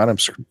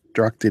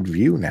unobstructed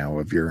view now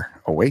of your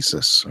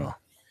oasis, so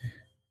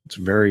it's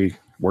very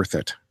worth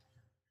it.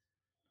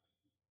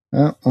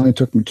 Only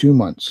took me 2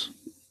 months.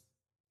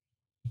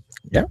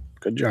 Yeah,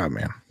 good job,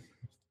 man.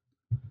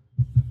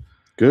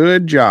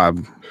 Good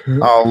job.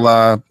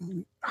 I'll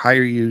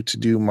hire you to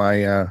do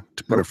my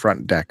to put a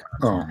front deck.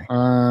 It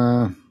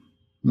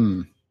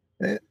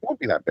won't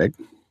be that big,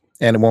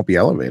 and it won't be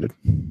elevated.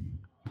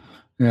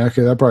 Yeah,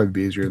 okay, that'd probably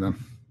be easier then.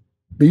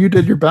 But you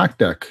did your back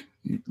deck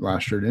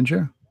last year, didn't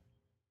you?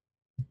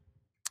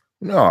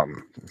 No,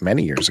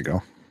 many years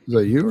ago. Is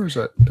that you, or is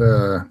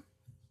that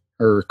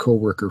our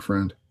coworker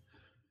friend?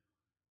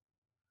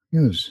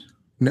 Yes.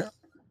 No,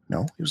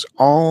 it was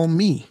all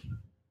me.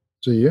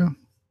 So you,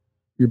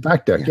 your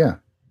back deck, yeah.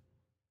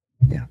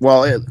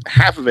 Well,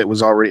 half of it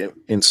was already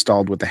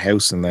installed with the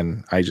house, and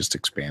then I just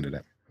expanded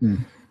it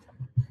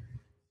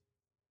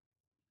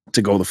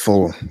to go the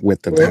full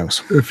width of the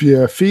house. If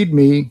you feed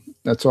me,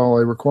 that's all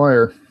I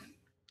require.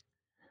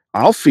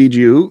 I'll feed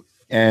you,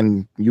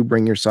 and you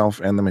bring yourself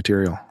and the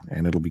material,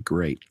 and it'll be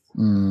great.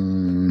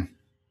 Material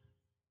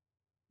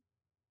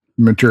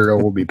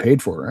will be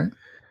paid for, right?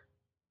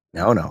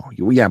 No.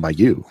 Yeah, by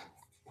you.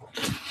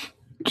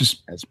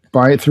 Just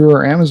buy it through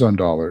our Amazon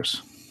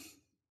dollars.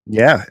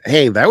 Yeah.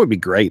 Hey, that would be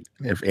great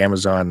if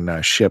Amazon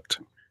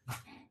shipped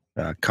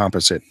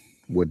composite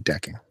wood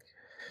decking.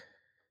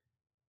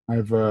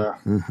 I've as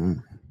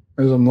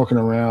I'm looking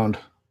around,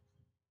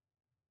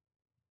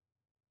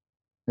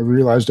 I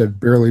realized I've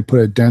barely put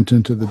a dent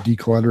into the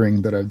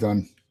decluttering that I've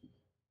done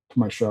to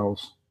my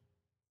shelves.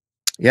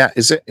 Yeah.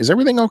 Is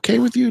everything okay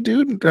with you,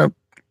 dude?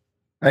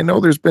 I know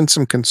there's been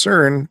some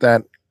concern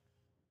that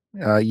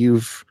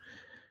you've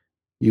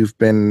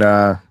been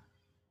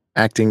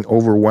acting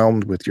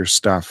overwhelmed with your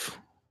stuff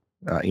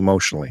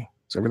emotionally.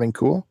 Is everything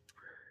cool?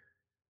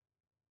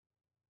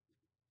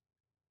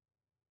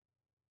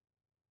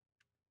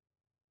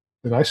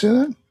 Did I say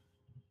that?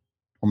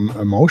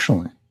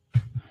 Emotionally?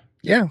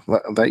 Yeah,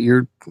 that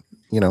you're,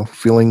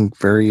 feeling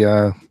very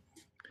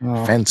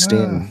fenced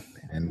in,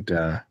 and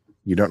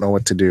you don't know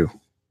what to do.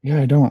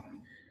 Yeah, I don't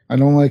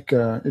like.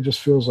 It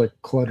just feels like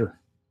clutter.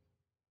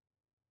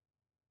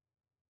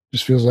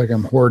 Just feels like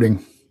I'm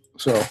hoarding.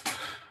 So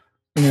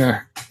I'm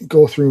gonna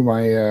go through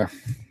my.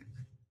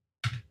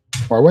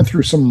 I went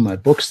through some of my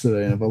books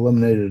today, and I've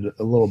eliminated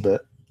a little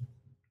bit.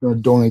 I'm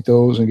gonna donate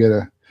those and get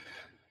a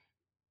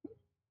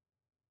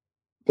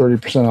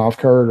 30% off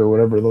card or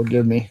whatever they'll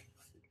give me.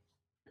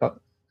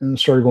 And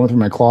started going through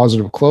my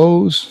closet of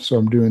clothes, so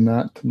I'm doing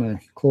that to my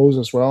clothes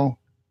as well.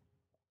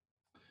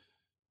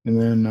 And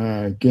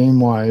then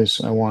game-wise,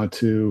 I want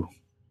to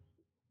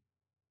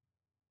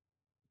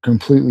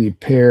completely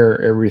pare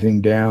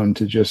everything down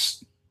to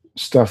just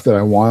stuff that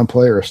I want to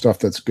play or stuff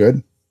that's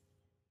good.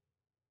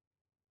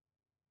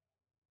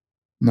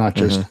 Not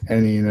just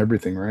any and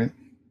everything, right?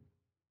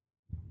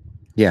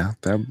 Yeah.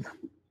 That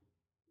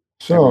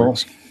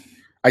works.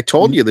 I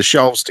told you the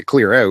shelves to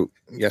clear out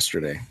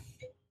yesterday.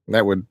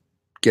 That would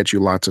get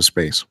you lots of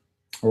space.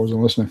 I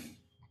wasn't listening.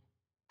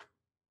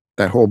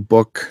 That whole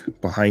book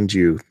behind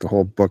you, the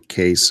whole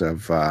bookcase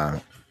of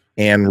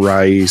Anne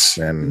Rice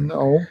and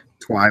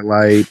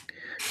Twilight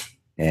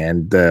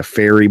and the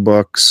fairy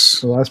books.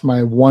 So that's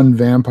my one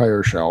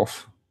vampire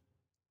shelf.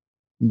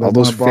 All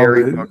those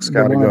fairy books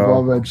got to go.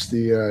 Above it's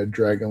the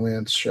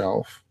Dragonlance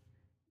shelf.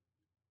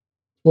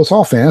 Well, it's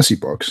all fantasy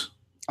books.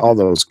 All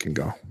those can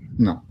go.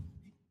 No.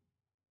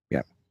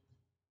 Yeah.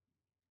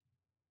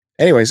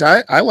 Anyways,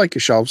 I like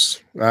your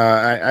shelves.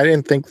 I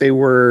didn't think they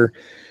were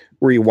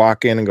where you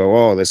walk in and go,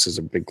 oh, this is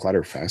a big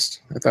clutter fest.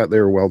 I thought they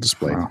were well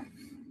displayed. Wow.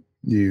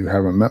 You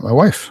haven't met my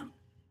wife.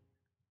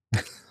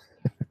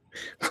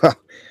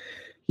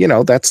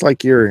 Well, that's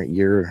like your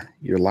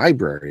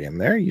library in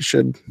there. You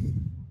should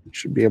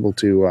be able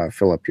to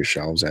fill up your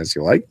shelves as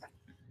you like.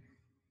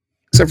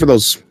 Except for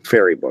those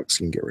fairy books,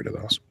 you can get rid of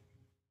those.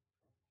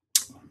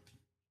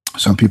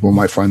 Some people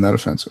might find that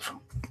offensive.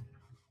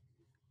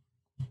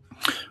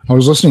 I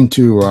was listening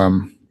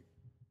to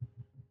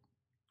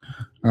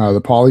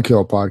the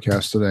Polykill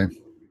podcast today.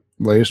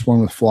 Latest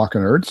one with Flock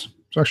of Nerds.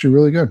 It's actually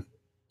really good.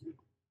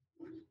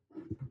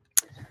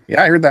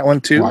 Yeah, I heard that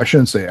one too. Well, I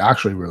shouldn't say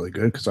actually really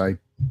good because I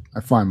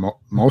find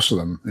most of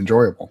them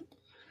enjoyable.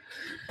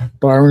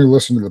 But I only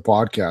listen to the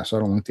podcast. I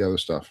don't like the other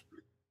stuff.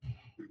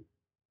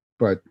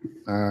 But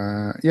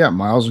yeah,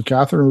 Miles and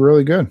Catherine are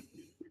really good.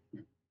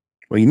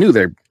 Well, you knew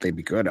they'd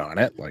be good on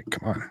it. Like,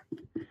 come on.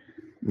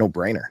 No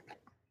brainer.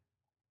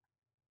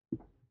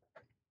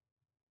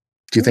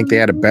 Do you think they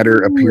had a better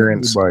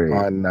appearance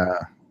on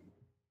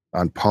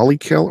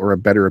Polykill or a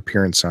better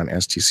appearance on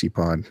STC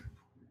Pod?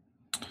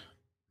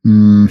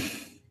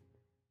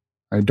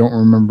 I don't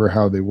remember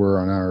how they were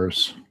on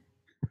ours.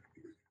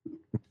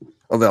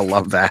 Well, they'll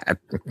love that.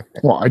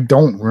 Well, I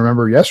don't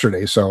remember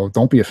yesterday, so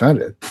don't be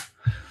offended.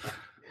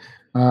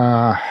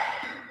 I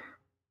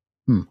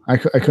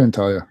couldn't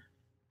tell you,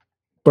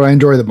 but I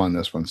enjoyed them on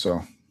this one, so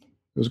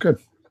it was good.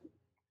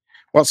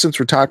 Well, since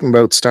we're talking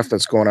about stuff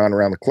that's going on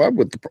around the club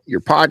with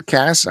your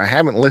podcasts, I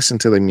haven't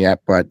listened to them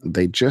yet, but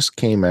they just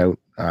came out.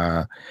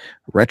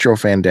 Retro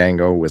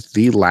Fandango with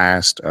the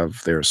last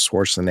of their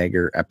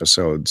Schwarzenegger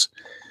episodes.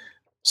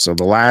 So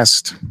the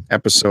last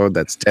episode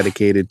that's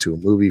dedicated to a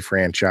movie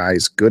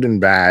franchise, good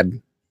and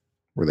bad,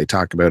 where they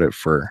talk about it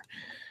for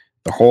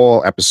the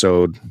whole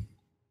episode.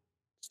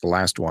 The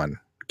last one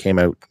came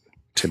out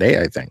today,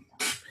 I think.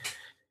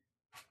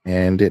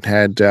 And it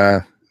had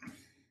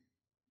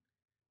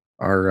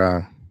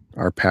our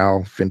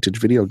pal Vintage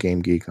Video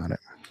Game Geek on it.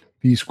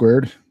 V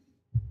squared.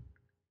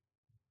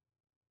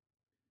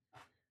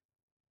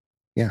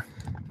 Yeah.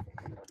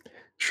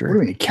 Sure. What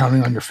are you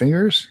counting on your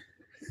fingers?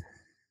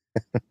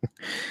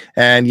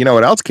 And you know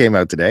what else came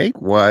out today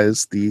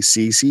was the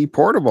CC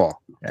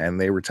Portable. And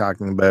they were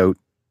talking about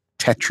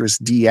Tetris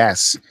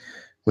DS,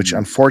 which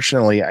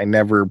unfortunately I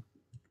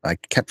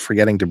kept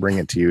forgetting to bring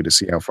it to you to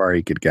see how far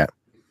you could get.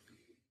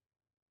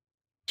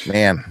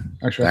 Man,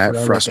 actually, that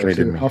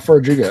frustrated me. How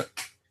far did you get?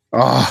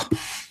 Oh,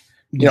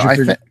 Did you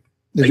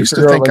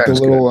figure out like the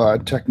little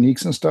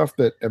techniques and stuff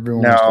that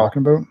everyone was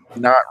talking about?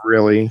 Not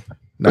really.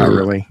 Not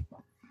really.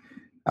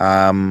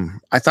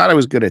 I thought I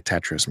was good at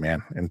Tetris,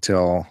 man,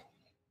 until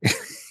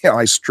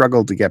I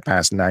struggled to get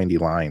past 90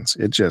 lines.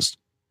 It just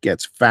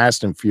gets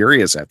fast and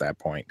furious at that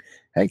point.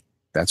 Hey,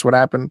 that's what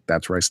happened.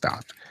 That's where I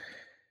stopped.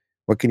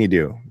 What can you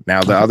do?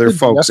 Now the other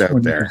folks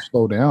out there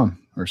slow down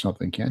or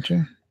something, can't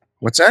you?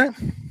 What's that?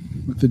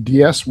 With the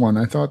DS one,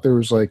 I thought there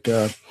was like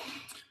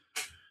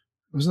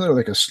wasn't there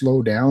like a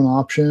slow down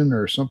option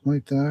or something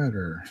like that?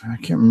 Or I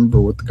can't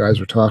remember what the guys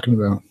were talking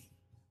about.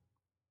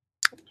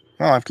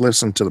 I'll have to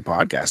listen to the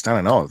podcast. I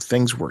don't know.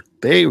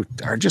 They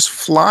are just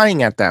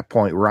flying at that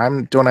point where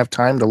I don't have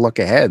time to look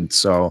ahead.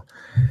 So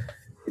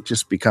it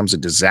just becomes a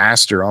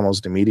disaster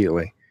almost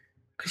immediately.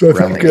 Because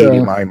I think the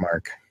 80 mile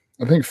mark.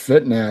 I think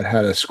FitNat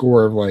had a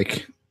score of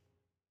like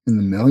in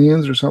the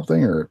millions or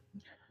something. Or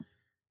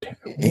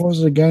what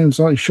was it again?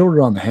 He showed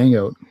it on the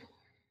Hangout.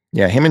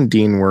 Yeah, him and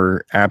Dean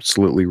were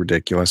absolutely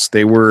ridiculous.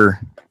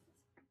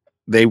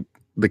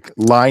 The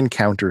line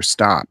counter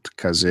stopped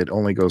because it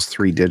only goes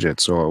 3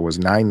 digits, so it was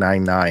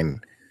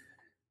 999,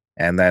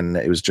 and then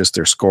it was just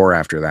their score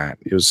after that.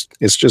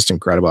 It's just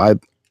incredible.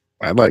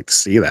 I'd like to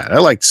see that. I'd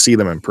like to see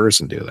them in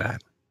person do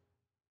that.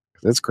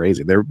 That's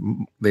crazy.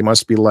 They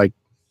must be like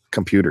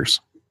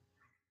computers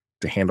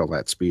to handle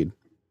that speed.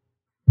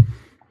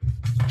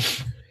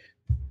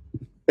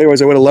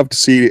 Anyways, I would have loved to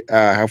see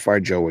how far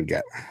Joe would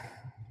get.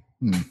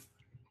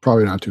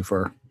 Probably not too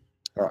far.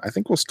 I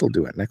think we'll still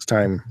do it next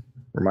time.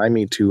 Remind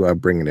me to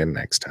bring it in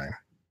next time,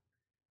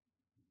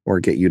 or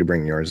get you to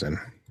bring yours in.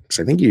 Because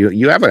I think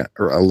you have a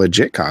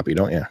legit copy,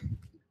 don't you?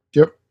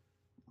 Yep.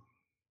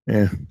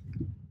 Yeah,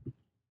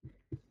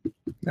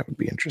 that would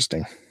be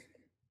interesting.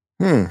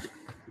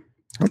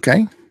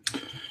 Okay.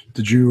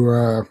 Did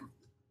you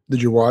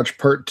watch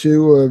part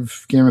 2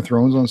 of Game of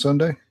Thrones on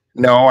Sunday?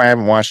 No, I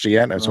haven't watched it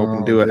yet. I was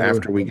hoping to do it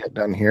after we get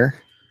done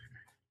here.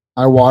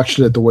 I watched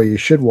it the way you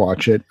should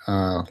watch it,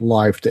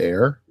 live to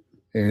air,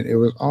 and it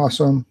was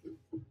awesome.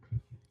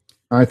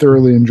 I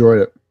thoroughly enjoyed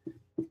it.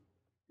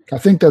 I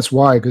think that's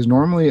why, because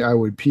normally I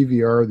would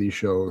PVR these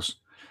shows,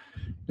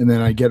 and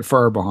then I get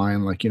far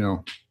behind, like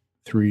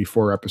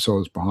 3-4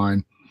 episodes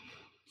behind,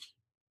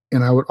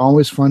 and I would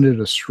always find it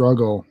a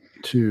struggle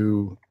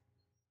to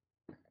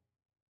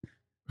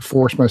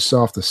force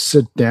myself to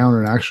sit down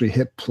and actually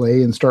hit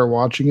play and start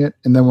watching it.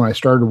 And then when I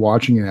started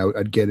watching it,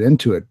 I'd get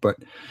into it, but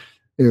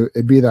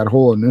it'd be that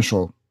whole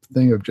initial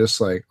thing of just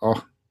like,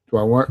 oh, do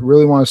I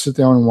really want to sit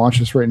down and watch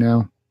this right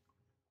now?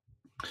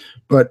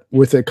 But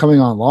with it coming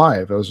on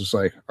live, I was just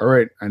like, all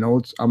right, I'm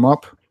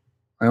up.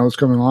 I know it's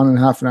coming on in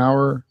half an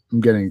hour.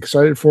 I'm getting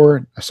excited for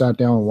it. I sat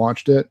down and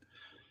watched it.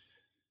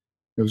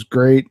 It was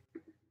great.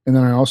 And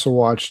then I also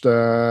watched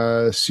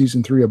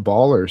season 3 of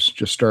Ballers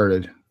just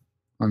started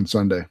on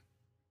Sunday.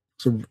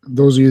 So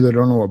those of you that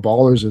don't know what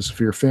Ballers is, if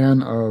you're a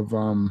fan of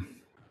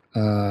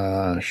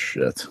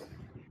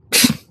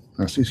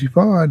STC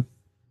Pod.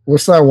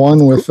 What's that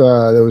one with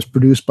that was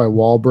produced by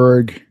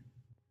Wahlberg?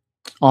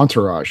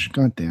 Entourage.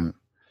 God damn it.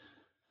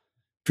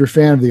 If you're a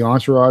fan of the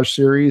Entourage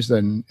series,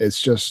 then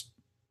it's just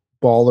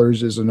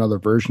Ballers is another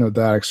version of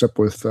that, except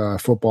with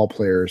football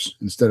players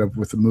instead of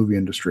with the movie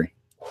industry.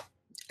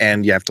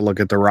 And you have to look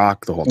at The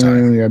Rock the whole time.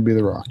 And you gotta be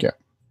The Rock, yeah.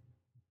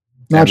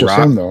 Not just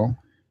him though.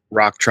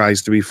 Rock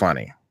tries to be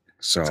funny.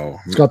 So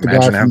it's got the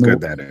imagine guy how from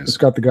good that is. It's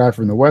got the guy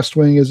from The West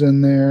Wing is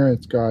in there.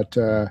 It's got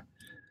your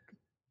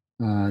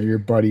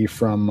buddy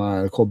from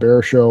the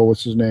Colbert Show.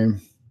 What's his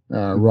name?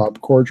 Rob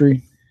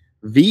Corddry.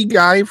 The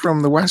guy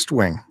from The West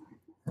Wing.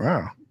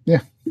 Wow.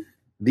 Yeah.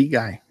 The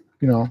guy.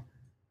 Nope.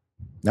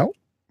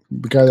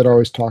 The guy that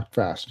always talked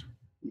fast.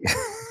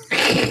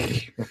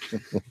 It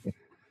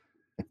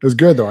was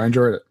good though. I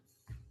enjoyed it.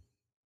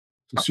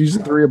 So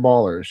season 3 of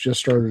Ballers just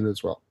started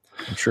as well.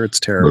 I'm sure it's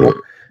terrible.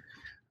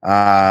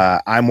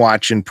 I'm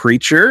watching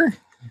Preacher,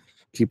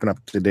 keeping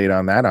up to date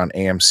on that on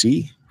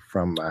AMC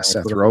from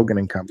Seth Rogen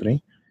and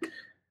company.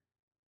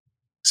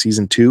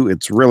 Season 2,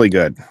 it's really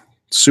good.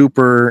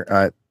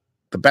 Super.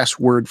 The best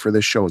word for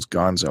this show is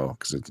gonzo,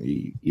 because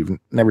you've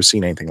never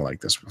seen anything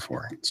like this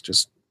before. It's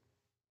just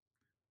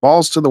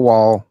balls to the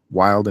wall,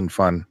 wild and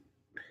fun,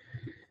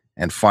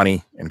 and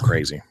funny and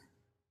crazy.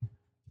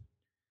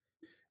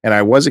 And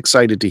I was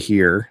excited to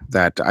hear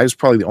that I was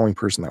probably the only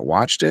person that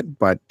watched it,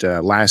 but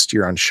last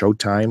year on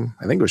Showtime,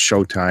 I think it was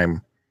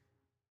Showtime,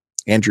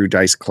 Andrew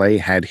Dice Clay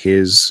had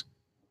his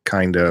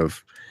kind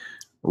of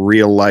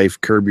real life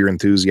Curb Your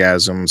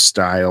Enthusiasm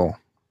style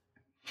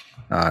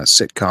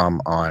sitcom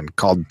on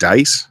called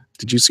Dice.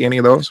 Did you see any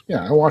of those?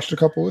 Yeah, I watched a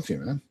couple with you,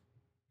 man.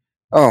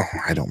 Oh,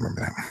 I don't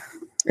remember that.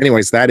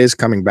 Anyways, that is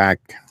coming back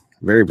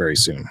very, very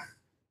soon.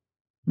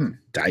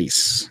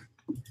 Dice.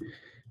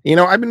 You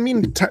know, I've been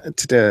meaning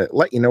to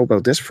let you know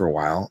about this for a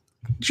while.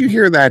 Did you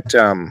hear that,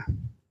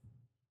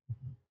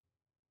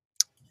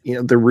 you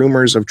know, the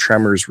rumors of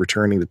Tremors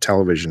returning to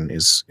television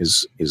is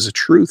a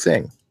true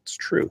thing. It's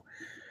true.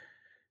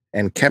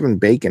 And Kevin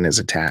Bacon is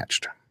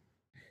attached.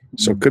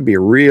 So it could be a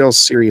real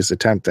serious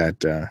attempt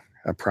at a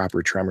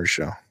proper Tremors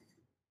show.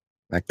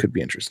 That could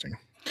be interesting.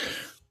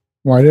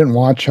 Well, I didn't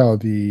watch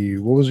what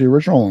was the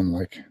original one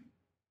like?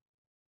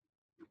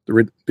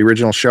 The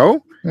original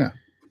show? Yeah.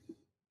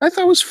 I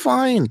thought it was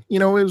fine. You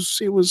know, it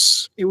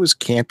was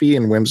campy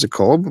and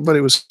whimsical, but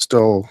it was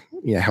still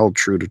held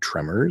true to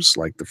Tremors,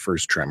 like the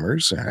first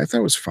Tremors. I thought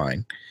it was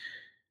fine.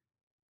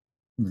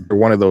 For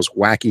one of those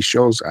wacky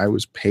shows I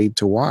was paid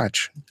to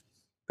watch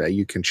that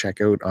you can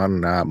check out on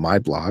my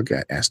blog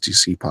at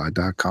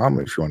stcpod.com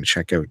if you want to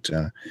check out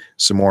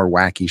some more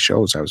wacky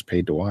shows I was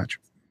paid to watch.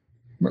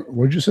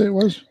 What did you say it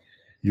was?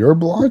 Your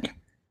blog?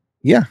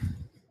 Yeah.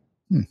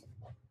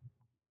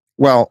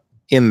 Well,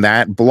 in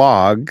that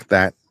blog,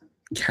 that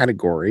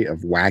category of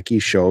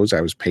wacky shows I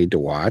was paid to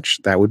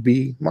watch, that would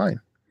be mine.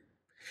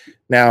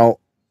 Now,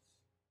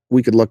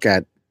 we could look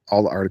at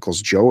all the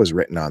articles Joe has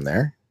written on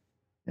there,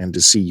 and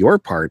to see your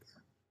part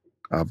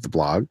of the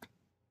blog.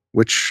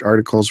 Which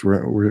articles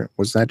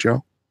was that,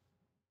 Joe?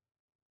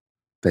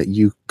 That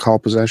you call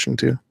possession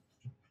to?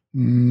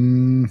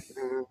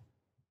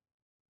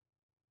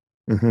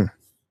 I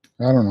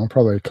don't know,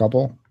 probably a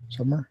couple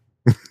somewhere.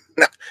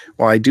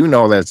 Well, I do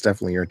know that it's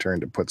definitely your turn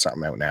to put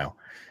something out now.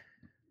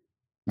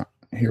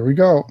 Here we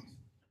go.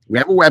 We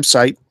have a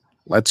website.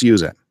 Let's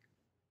use it.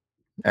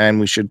 And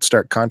we should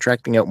start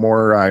contracting out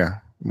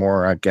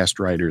more guest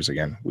writers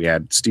again. We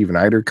had Steven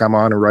Eider come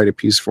on and write a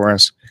piece for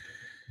us.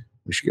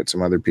 We should get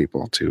some other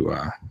people to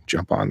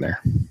jump on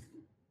there.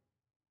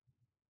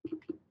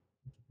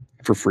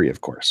 For free,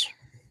 of course.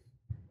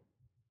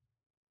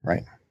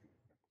 Right?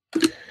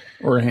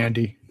 Or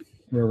handy.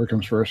 Whoever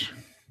comes first.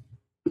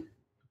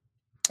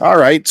 All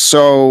right.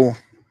 So,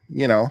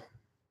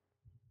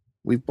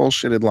 we've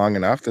bullshitted long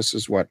enough. This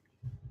is what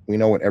we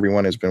know what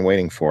everyone has been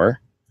waiting for.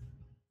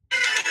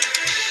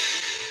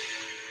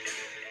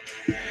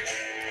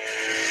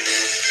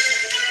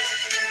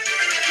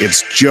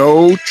 It's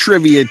Joe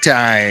Trivia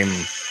time.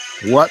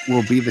 What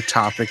will be the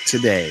topic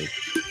today?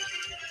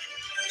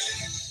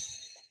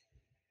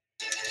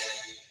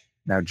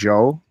 Now,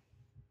 Joe,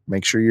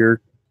 make sure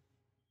your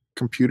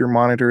computer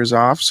monitor is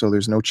off so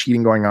there's no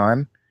cheating going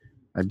on.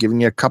 I've given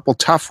you a couple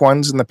tough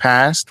ones in the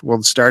past. Well,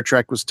 the Star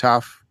Trek was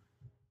tough.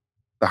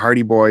 The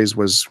Hardy Boys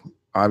was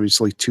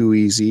obviously too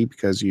easy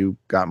because you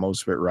got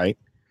most of it right.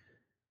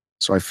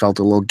 So I felt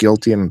a little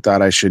guilty and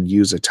thought I should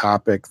use a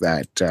topic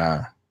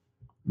that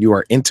you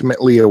are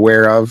intimately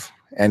aware of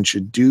and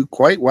should do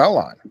quite well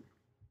on.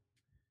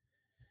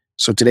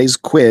 So today's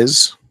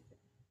quiz,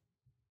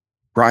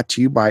 brought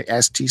to you by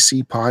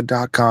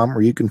stcpod.com,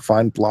 where you can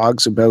find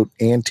blogs about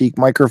antique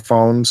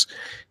microphones,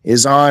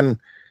 is on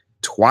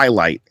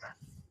Twilight.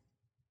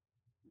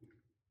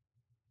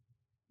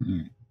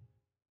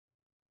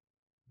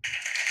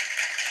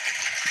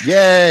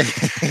 Yay!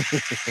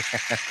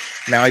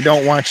 Now, I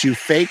don't want you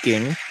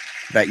faking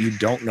that you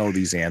don't know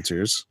these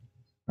answers.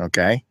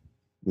 Okay?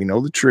 We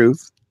know the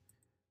truth.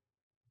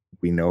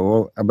 We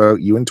know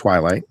about you and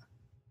Twilight.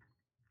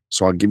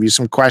 So I'll give you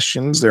some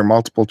questions. They're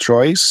multiple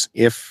choice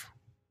if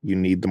you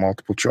need the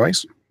multiple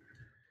choice.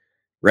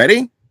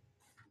 Ready?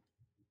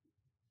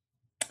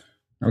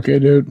 Okay,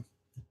 dude.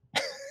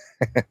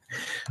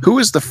 Who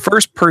is the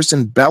first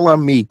person Bella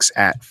meets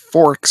at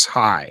Forks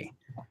High?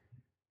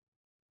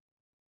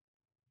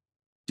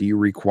 Do you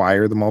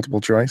require the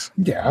multiple choice?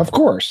 Yeah, of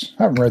course.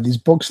 I haven't read these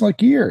books in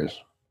like years.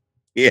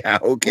 Yeah,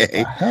 okay. What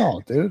the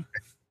hell, dude?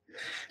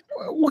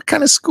 What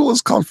kind of school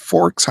is called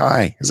Forks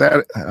High? Is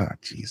that, oh,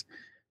 geez.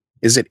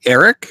 Is it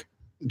Eric,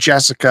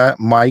 Jessica,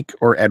 Mike,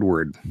 or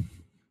Edward?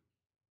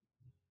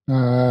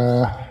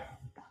 I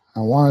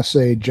want to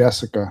say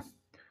Jessica.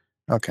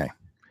 Okay.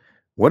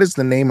 What is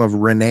the name of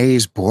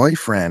Renee's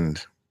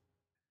boyfriend?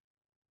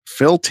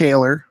 Phil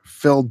Taylor,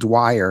 Phil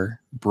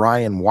Dwyer,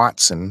 Brian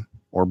Watson,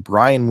 or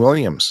Brian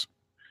Williams,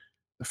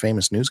 the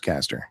famous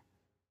newscaster?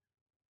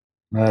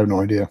 I have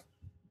no idea.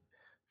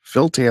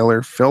 Phil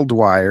Taylor, Phil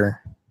Dwyer,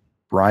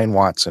 Brian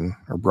Watson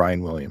or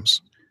Brian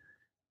Williams?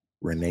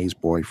 Renee's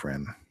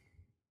boyfriend.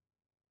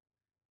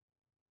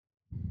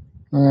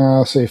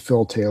 I'll say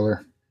Phil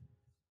Taylor.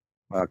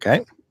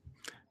 Okay.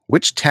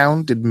 Which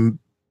town did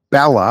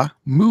Bella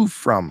move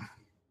from?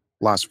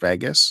 Las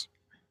Vegas,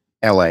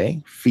 LA,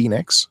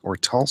 Phoenix, or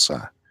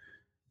Tulsa?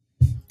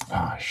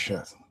 Ah,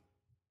 shit.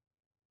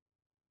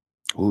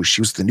 Oh,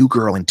 she was the new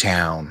girl in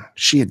town.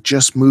 She had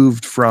just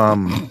moved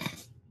from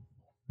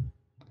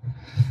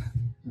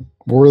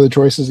What were the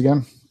choices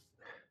again?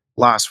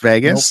 Las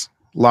Vegas,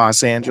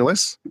 Los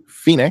Angeles,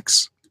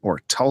 Phoenix, or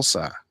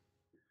Tulsa.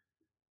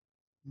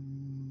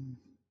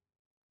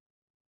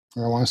 I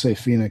want to say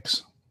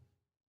Phoenix.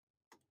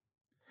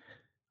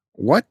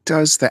 What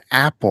does the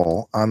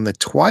apple on the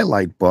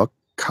Twilight book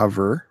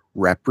cover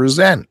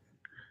represent?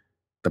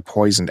 The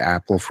poisoned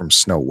apple from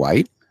Snow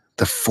White,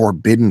 the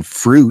forbidden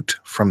fruit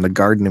from the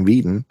Garden of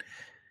Eden,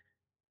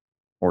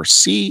 or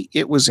C,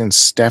 it was in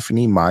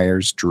Stephenie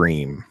Meyer's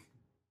dream.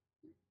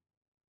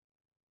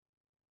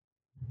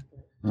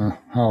 I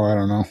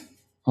don't know.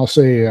 I'll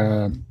say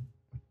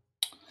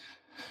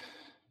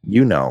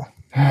You know.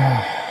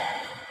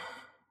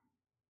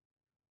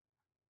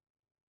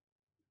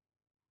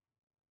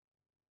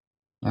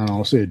 I don't know.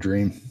 I'll say a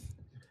dream.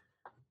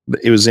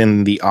 It was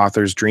in the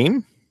author's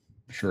dream?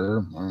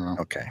 Sure. I don't know.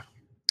 Okay.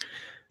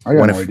 I got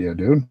When no if- idea,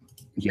 dude.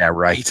 Yeah,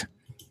 right.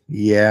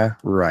 Yeah,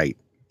 right.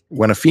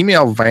 When a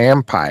female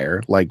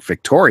vampire like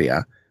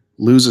Victoria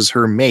loses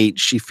her mate,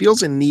 she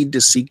feels a need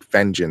to seek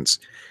vengeance.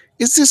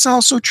 Is this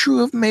also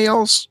true of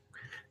males?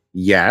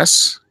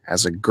 Yes.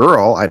 As a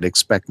girl, I'd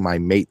expect my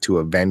mate to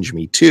avenge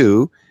me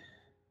too.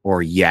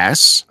 Or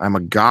yes, I'm a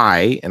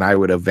guy and I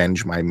would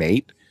avenge my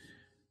mate.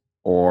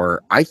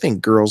 Or I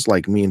think girls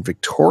like me and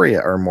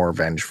Victoria are more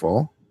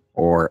vengeful.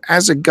 Or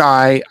as a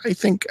guy, I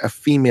think a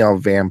female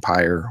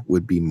vampire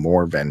would be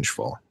more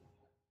vengeful.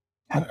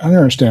 I don't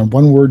understand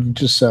one word you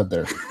just said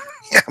there.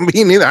 Yeah,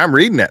 me neither. I'm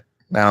reading it.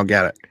 I don't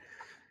get it.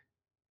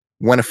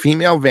 When a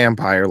female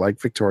vampire like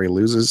Victoria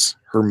loses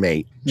her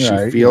mate, she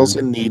Right, feels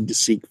yeah. a need to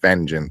seek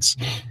vengeance.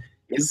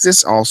 Is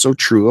this also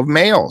true of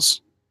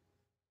males?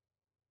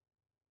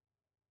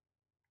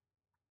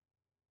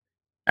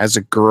 As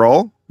a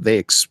girl, they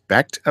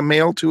expect a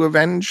male to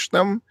avenge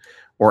them,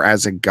 or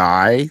as a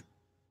guy,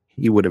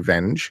 he would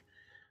avenge,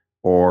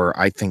 or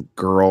I think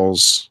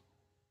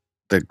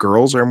the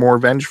girls are more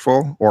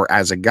vengeful, or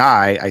as a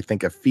guy, I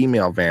think a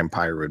female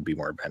vampire would be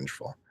more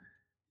vengeful.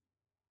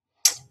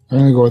 I'm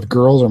gonna go with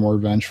girls are more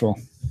vengeful.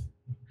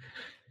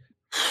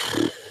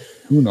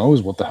 Who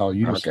knows what the hell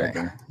you just said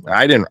Okay.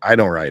 there? I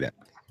don't write it.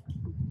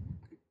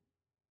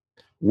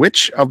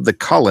 Which of the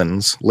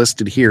Cullens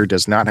listed here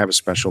does not have a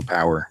special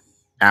power?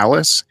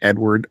 Alice,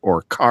 Edward,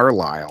 or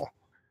Carlisle?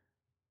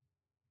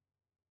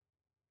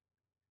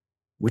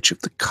 Which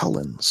of the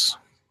Cullens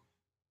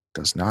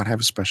does not have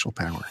a special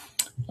power?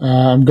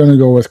 I'm gonna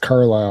go with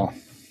Carlisle.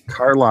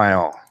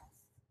 Carlisle.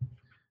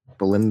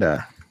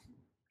 Belinda.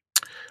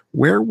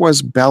 Where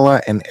was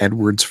Bella and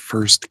Edward's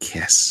first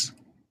kiss?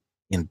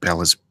 In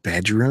Bella's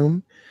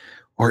bedroom?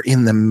 Or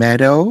in the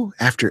meadow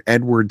after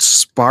Edward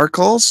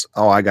sparkles?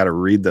 Oh, I got to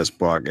read this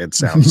book. It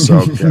sounds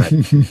so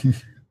good.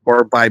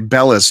 Or by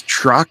Bella's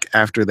truck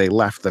after they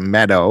left the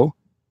meadow?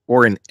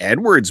 Or in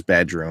Edward's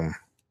bedroom?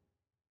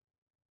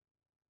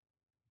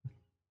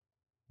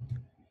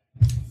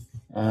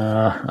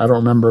 I don't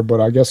remember, but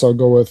I guess I'll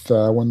go with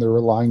when they were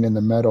lying in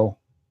the meadow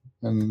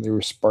and they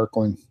were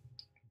sparkling.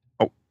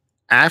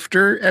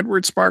 After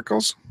Edward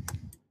sparkles?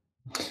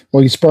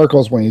 Well, he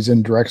sparkles when he's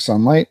in direct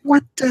sunlight.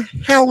 What the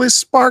hell is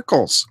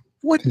sparkles?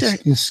 What His,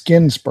 the? his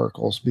skin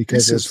sparkles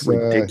because This it's is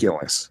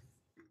ridiculous.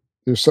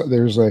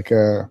 There's like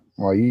a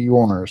well, you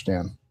won't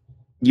understand.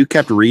 You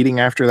kept reading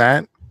after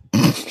that?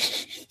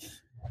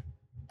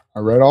 I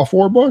read all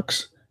 4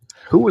 books.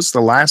 Who was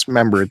the last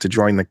member to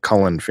join the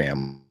Cullen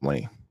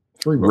family?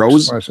 3 books.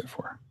 Rose- What did I say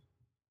 4?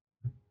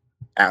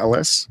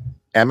 Alice,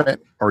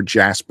 Emmett, or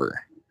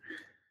Jasper?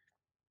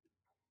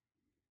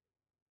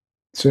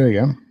 Say it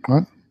again.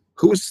 What?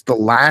 Who was the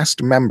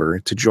last member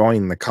to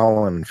join the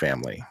Cullen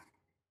family?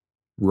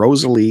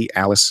 Rosalie,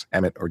 Alice,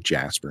 Emmett, or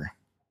Jasper?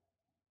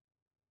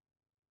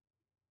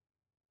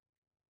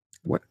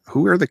 What?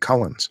 Who are the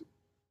Cullens?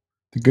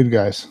 The good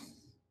guys.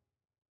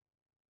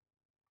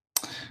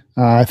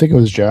 I think it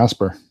was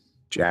Jasper.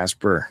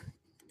 Jasper.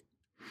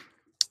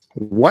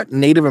 What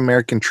Native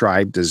American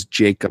tribe does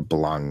Jacob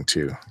belong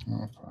to?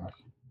 Oh, fuck.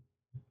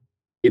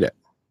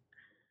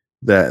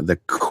 The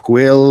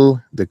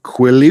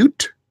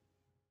Quileute,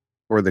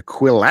 or the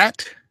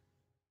Quillat,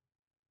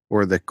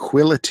 or the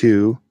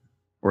Quilitu,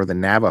 or the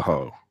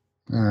Navajo?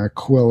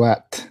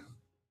 Quillette.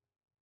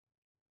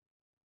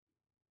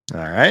 All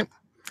right.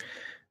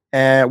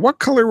 What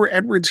color were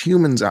Edward's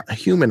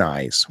human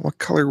eyes? What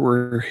color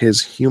were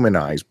his human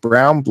eyes?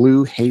 Brown,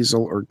 blue,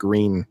 hazel, or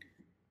green?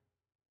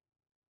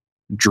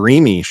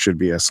 Dreamy should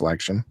be a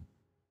selection.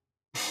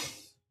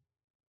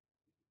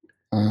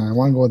 I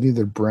want to go with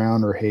either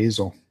brown or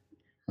hazel.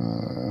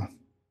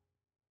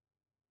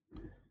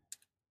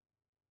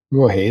 We'll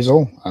go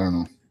hazel. I don't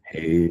know.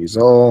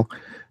 Hazel.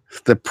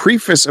 The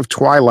preface of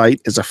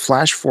Twilight is a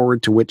flash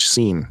forward to which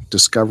scene?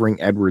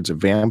 Discovering Edward's a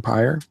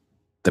vampire,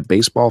 the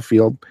baseball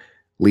field,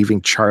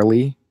 leaving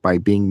Charlie by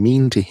being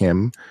mean to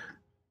him,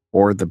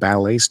 or the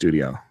ballet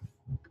studio?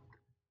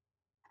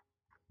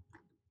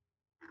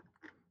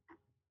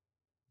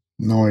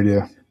 No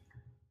idea.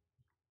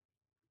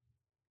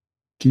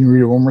 Can you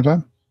read it one more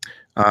time?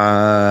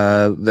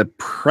 The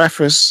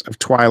preface of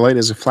Twilight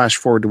is a flash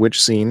forward to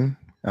which scene?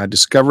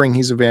 Discovering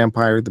he's a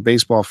vampire, the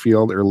baseball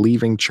field, or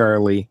leaving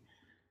Charlie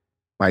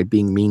by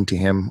being mean to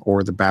him,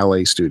 or the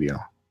ballet studio?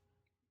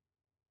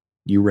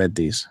 You read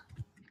these.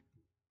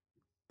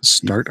 The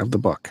start of the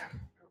book.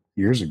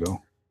 Years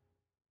ago.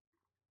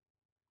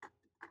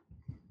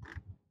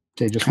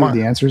 Okay, just Come read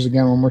the on. answers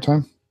again one more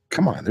time.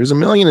 Come on. There's a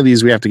million of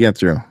these we have to get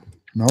through.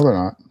 No, they're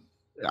not.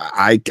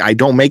 I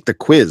don't make the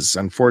quiz.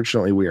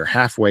 Unfortunately, we are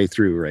halfway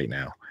through right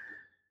now.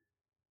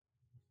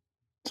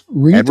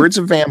 Edward's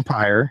a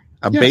vampire,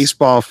 a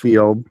baseball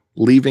field,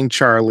 leaving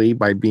Charlie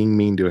by being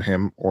mean to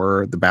him,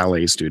 or the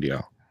ballet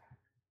studio?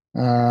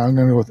 I'm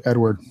going to go with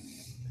Edward.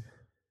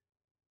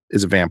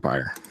 Is a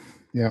vampire.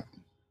 Yeah.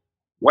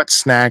 What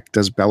snack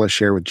does Bella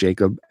share with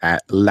Jacob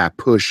at La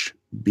Push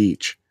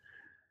Beach?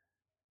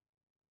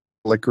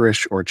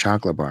 Licorice or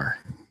chocolate bar?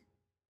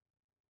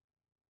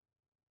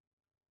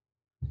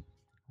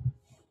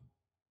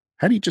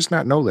 How do you just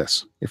not know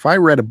this? If I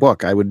read a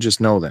book, I would just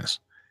know this.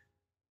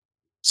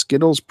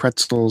 Skittles,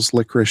 pretzels,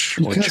 licorice,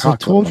 or chocolate I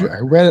told bar? you, I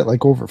read it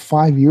like over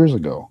 5 years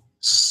ago.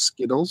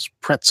 Skittles,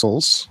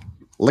 pretzels,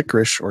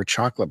 licorice, or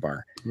chocolate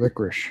bar?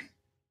 Licorice.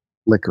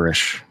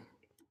 Licorice.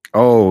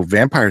 Oh,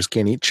 vampires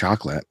can't eat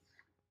chocolate.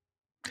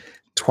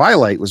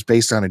 Twilight was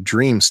based on a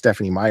dream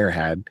Stephanie Meyer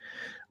had.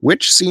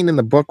 Which scene in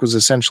the book was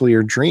essentially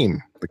her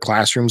dream? The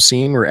classroom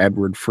scene where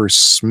Edward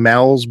first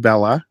smells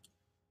Bella.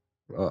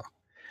 Ugh.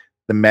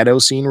 The meadow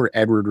scene where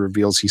Edward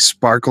reveals he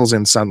sparkles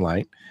in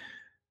sunlight.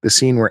 The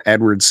scene where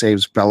Edward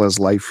saves Bella's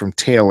life from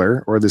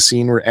Taylor, or the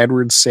scene where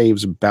Edward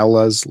saves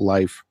Bella's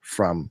life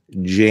from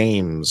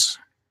James?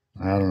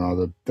 I don't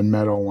know. The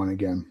meadow one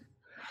again.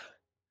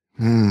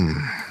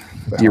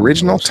 The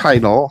original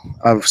title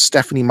of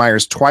Stephanie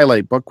Meyer's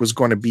Twilight book was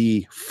going to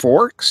be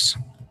Forks.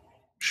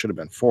 Should have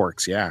been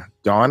Forks, yeah.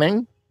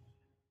 Dawning,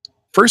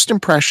 First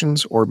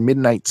Impressions, or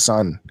Midnight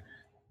Sun.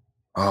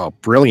 Oh,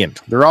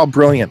 brilliant. They're all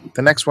brilliant.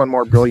 The next one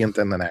more brilliant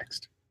than the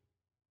next.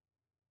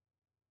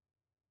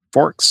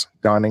 Forks,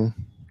 Dawning,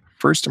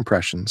 First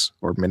Impressions,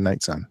 or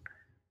Midnight Sun.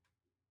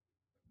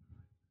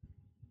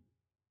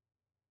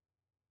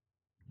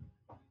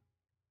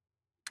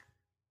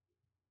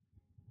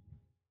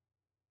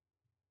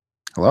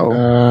 Hello?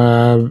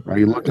 Are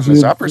you looking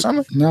this up or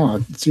something? No,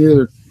 it's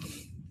either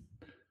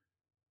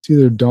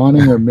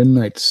Dawning or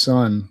Midnight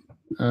Sun.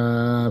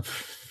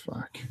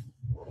 Fuck.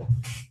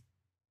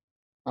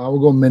 I will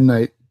go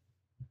Midnight.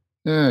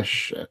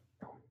 Shit.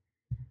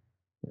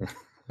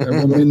 I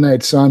go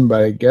Midnight Sun,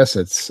 but I guess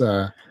it's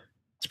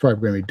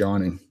probably going to be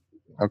Dawning.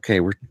 Okay,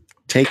 we're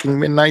taking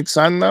Midnight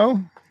Sun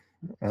though.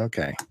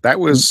 Okay, that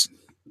was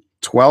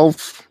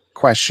 12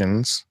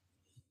 questions.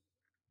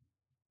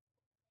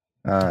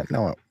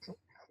 No,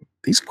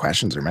 these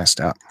questions are messed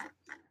up.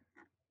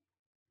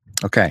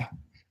 Okay.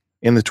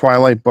 In the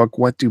Twilight book,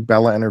 what do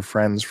Bella and her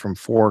friends from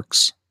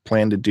Forks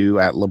plan to do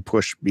at La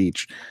Push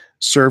Beach?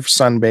 Surf,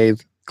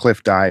 sunbathe,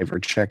 cliff dive, or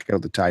check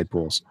out the tide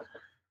pools?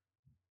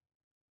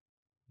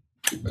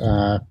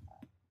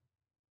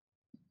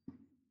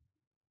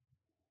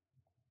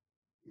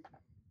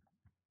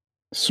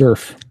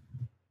 Surf.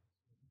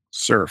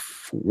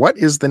 Surf. What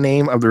is the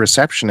name of the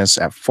receptionist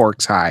at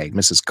Forks High?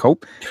 Mrs.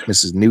 Cope,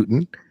 Mrs.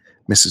 Newton,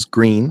 Mrs.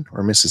 Green,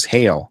 or Mrs.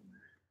 Hale?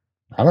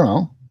 I don't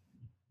know.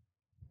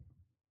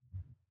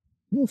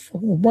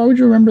 Why would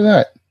you remember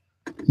that?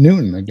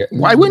 Newton, I guess.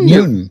 Why wouldn't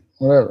Newton, you?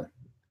 Whatever.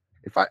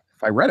 If I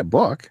read a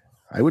book,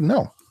 I would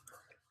know.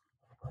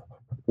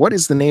 What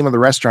is the name of the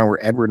restaurant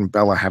where Edward and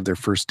Bella have their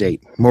first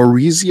date?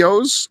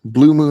 Maurizio's,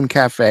 Blue Moon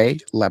Cafe,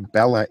 La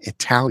Bella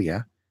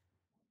Italia,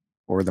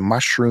 or the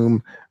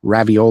Mushroom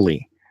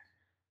Ravioli?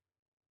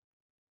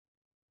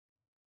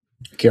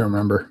 Can't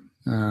remember.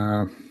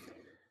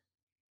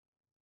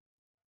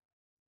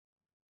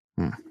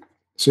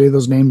 Say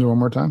those names one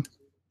more time.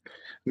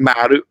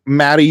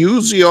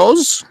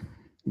 Mariuzio's,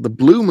 the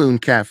Blue Moon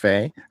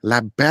Cafe,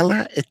 La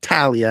Bella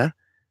Italia,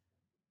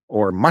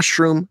 or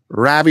Mushroom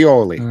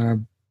Ravioli?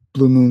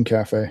 Blue Moon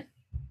Cafe.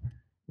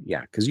 Yeah,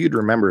 because you'd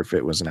remember if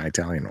it was an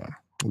Italian one.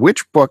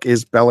 Which book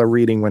is Bella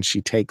reading when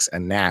she takes a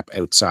nap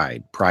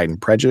outside? Pride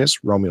and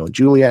Prejudice, Romeo and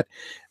Juliet,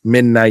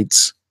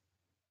 Midnight's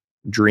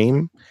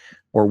Dream,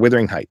 or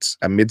Wuthering Heights?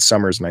 A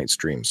Midsummer's Night's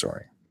Dream,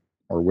 sorry.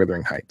 Or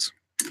Wuthering Heights.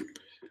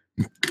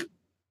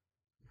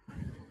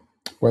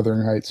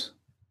 Wuthering Heights.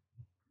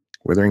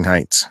 Wuthering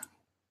Heights.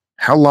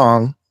 How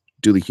long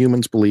do the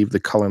humans believe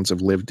the Cullens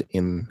have lived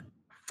in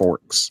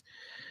Forks?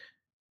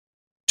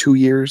 2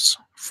 years,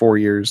 4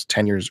 years,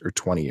 10 years, or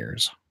 20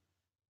 years?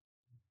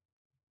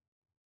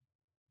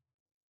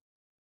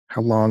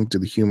 How long do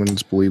the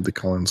humans believe the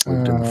Cullens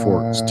lived in the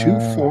Forks? 2,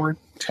 4,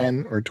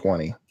 10, or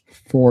 20?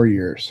 4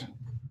 years.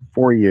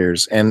 4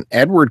 years. And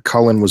Edward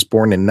Cullen was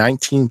born in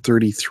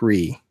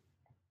 1933.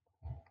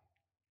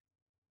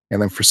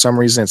 And then for some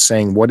reason it's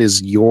saying, what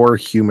is your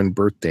human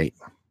birth date?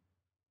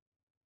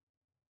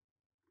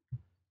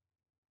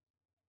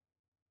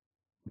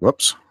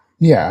 Whoops.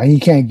 Yeah, he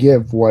can't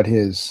give what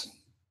his.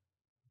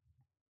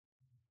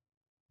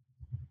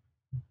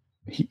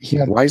 He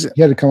had, Why is it?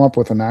 He had to come up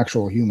with an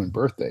actual human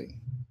birthday.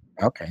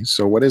 Okay,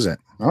 so what is it?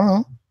 I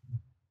don't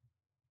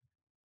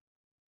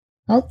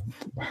know.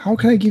 How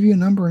can I give you a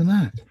number in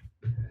that?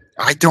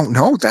 I don't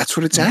know. That's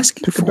what it's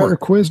asking Pick for. a better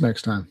quiz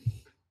next time.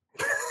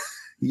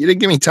 You didn't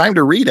give me time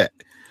to read it.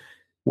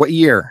 What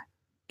year?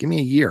 Give me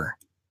a year.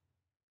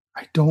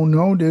 I don't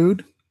know,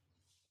 dude.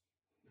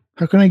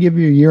 How can I give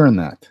you a year in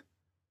that?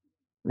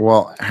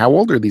 Well, how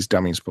old are these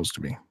dummies supposed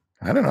to be?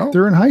 I don't know.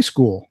 They're in high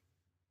school.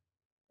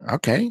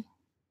 Okay.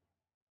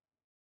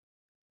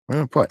 I'm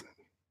going to put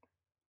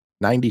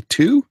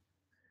 92.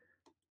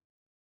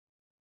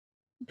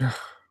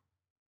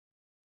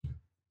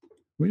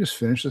 We just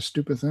finished this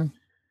stupid thing.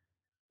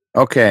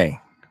 Okay.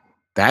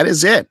 That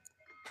is it.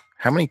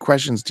 How many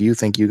questions do you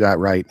think you got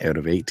right out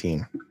of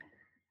 18?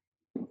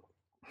 5.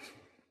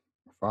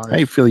 How do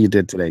you feel you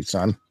did today,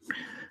 son?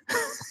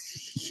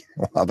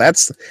 Well,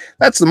 that's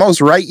the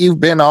most right you've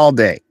been all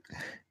day.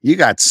 You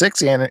got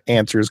 6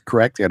 answers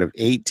correct out of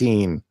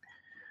 18.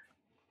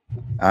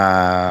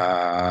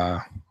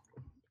 All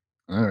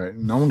right.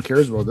 No one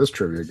cares about this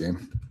trivia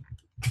game.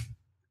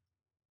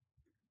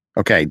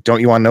 Okay.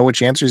 Don't you want to know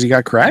which answers you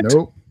got correct?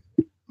 Nope.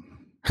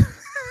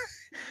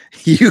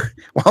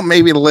 Well,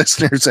 maybe the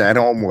listeners at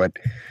home would.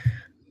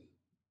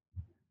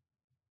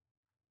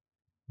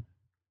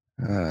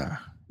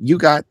 You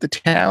got the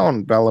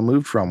town Bella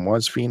moved from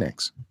was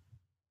Phoenix.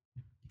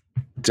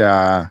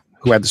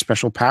 Who had the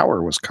special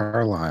power was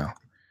Carlisle.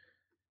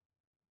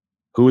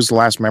 Who was the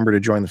last member to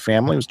join the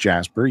family was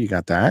Jasper. You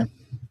got that.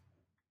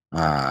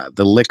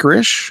 The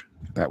licorice,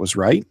 that was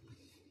right.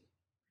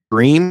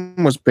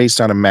 Green was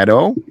based on a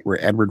meadow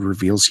where Edward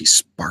reveals he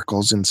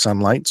sparkles in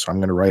sunlight. So I'm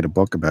going to write a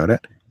book about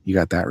it. You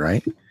got that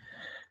right.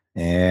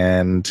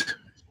 And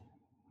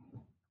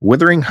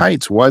Wuthering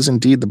Heights was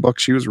indeed the book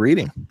she was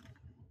reading.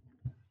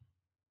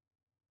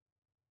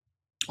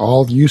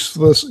 All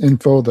useless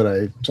info that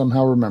I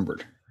somehow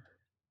remembered.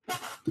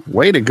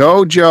 Way to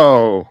go,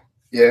 Joe.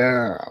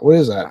 Yeah. What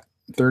is that?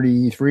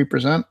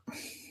 33%?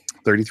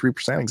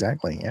 33%,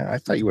 exactly. Yeah, I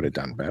thought you would have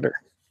done better.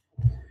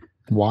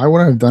 Why would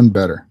I have done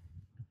better?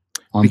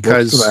 On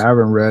Because books that I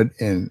haven't read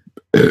in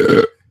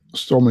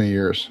so many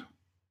years.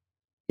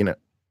 You know,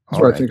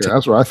 That's what I think.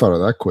 That's what I thought of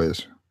that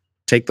quiz.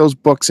 Take those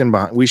books in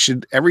behind. We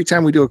should, every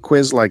time we do a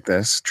quiz like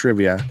this,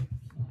 trivia,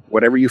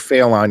 whatever you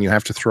fail on, you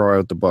have to throw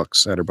out the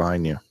books that are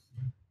behind you.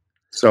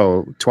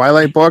 So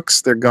Twilight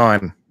books, they're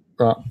gone.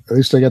 At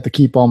least I got to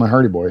keep all my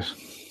Hardy Boys.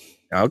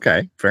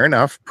 Okay, fair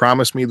enough.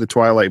 Promise me the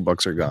Twilight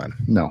books are gone.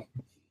 No.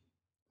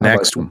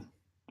 Next week.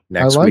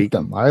 I like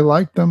them. I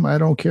like them. I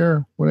don't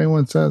care what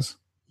anyone says.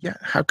 Yeah,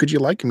 how could you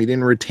like them? You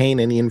didn't retain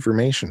any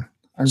information.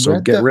 So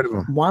get rid of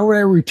them. Why would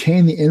I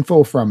retain the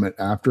info from it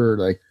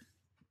after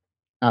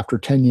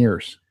 10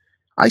 years?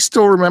 I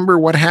still remember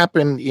what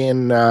happened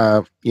in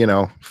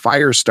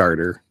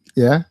Firestarter.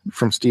 Yeah.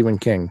 From Stephen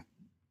King.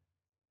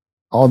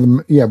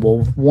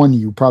 One,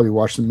 you probably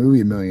watched the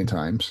movie a million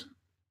times.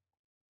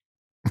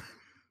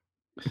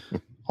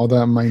 All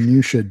that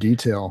minutia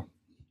detail.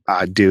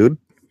 Dude,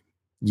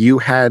 you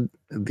had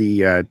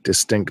the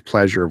distinct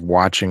pleasure of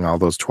watching all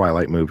those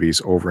Twilight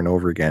movies over and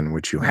over again,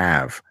 which you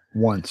have.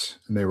 Once,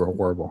 and they were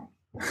horrible.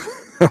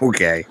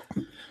 Okay.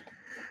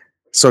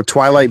 So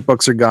Twilight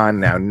books are gone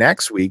now.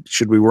 Next week,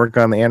 should we work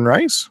on the Anne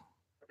Rice?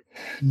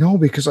 No,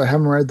 because I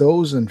haven't read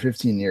those in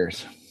 15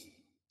 years.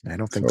 I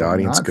don't think the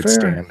audience could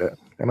stand it.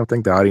 I don't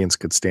think the audience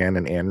could stand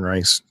an Anne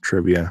Rice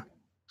trivia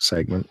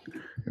segment.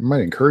 It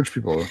might encourage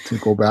people to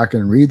go back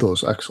and read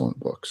those excellent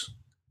books.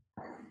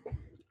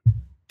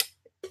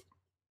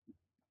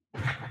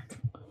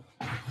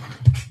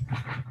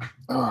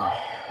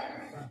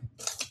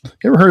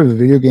 You ever heard of a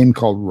video game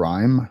called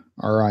Rime?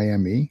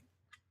 R-I-M-E?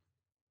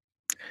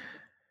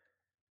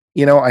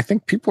 I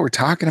think people were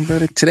talking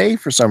about it today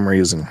for some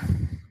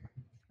reason.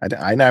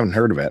 I haven't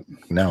heard of it.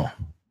 No.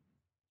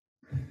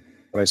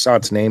 But I saw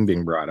its name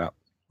being brought up.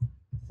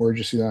 Where'd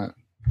you see that?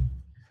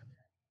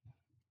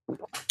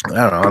 I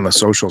don't know, on the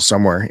social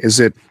somewhere.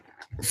 Is it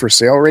for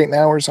sale right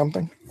now or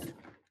something?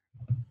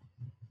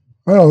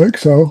 I don't think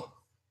so.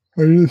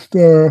 I just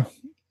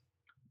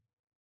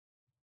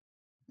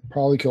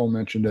Polykill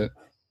mentioned it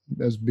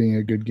as being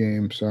a good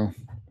game, so I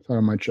thought I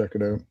might check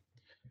it out.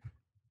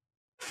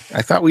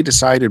 I thought we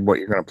decided what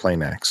you're going to play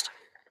next.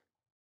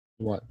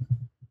 What?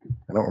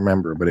 I don't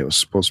remember, but it was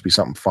supposed to be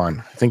something fun.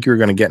 I think you were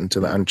going to get into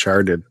the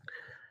Uncharted.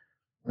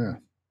 Yeah.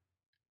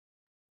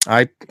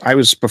 I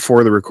was,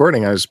 before the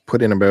recording, I was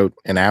put in about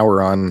an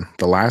hour on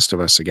The Last of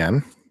Us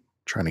again,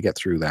 trying to get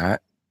through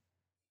that.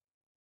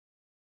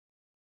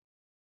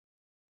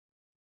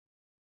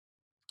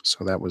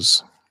 So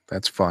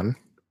that's fun.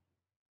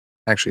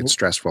 Actually, it's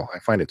stressful. I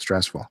find it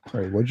stressful.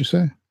 Sorry, what'd you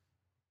say?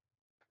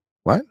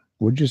 What?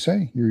 What'd you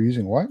say? You're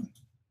using what?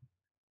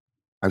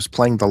 I was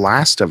playing The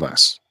Last of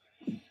Us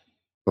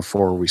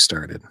before we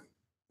started.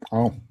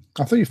 Oh,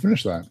 I thought you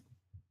finished that.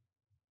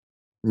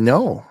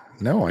 No.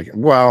 No.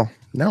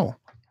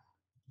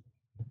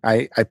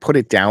 I put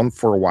it down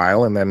for a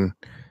while, and then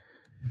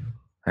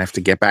I have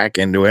to get back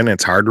into it, and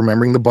it's hard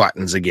remembering the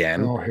buttons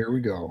again. Oh, here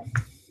we go.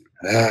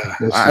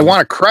 I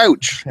want to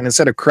crouch, and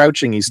instead of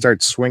crouching, he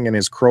starts swinging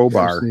his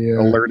crowbar,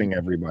 alerting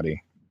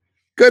everybody.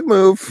 Good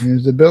move.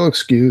 Here's the Bill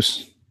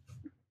excuse.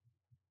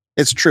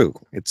 It's true.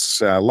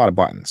 It's a lot of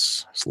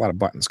buttons. There's a lot of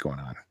buttons going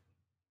on.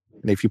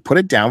 And if you put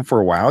it down for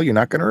a while, you're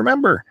not going to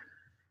remember.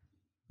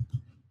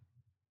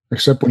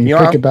 Except when you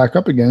pick it back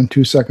up again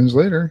 2 seconds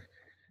later.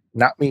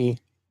 Not me.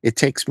 It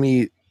takes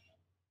me,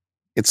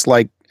 it's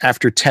like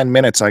after 10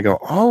 minutes, I go,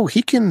 oh,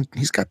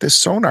 he's got this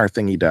sonar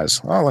thing he does.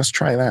 Oh, let's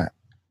try that.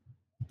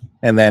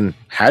 And then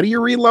how do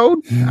you reload?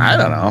 I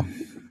don't know.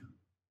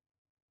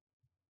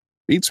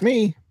 Beats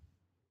me.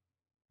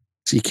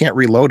 So you can't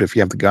reload if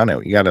you have the gun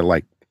out. You got to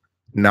like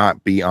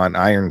not be on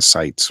iron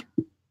sights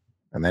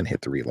and then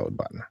hit the reload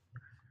button.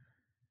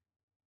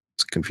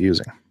 It's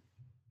confusing.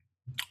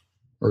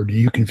 Or do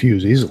you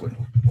confuse easily?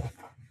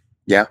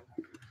 Yeah,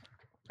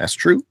 that's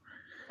true.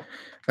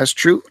 That's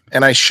true.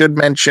 And I should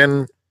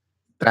mention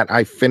that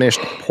I finished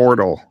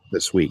Portal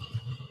this week.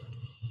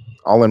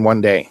 All in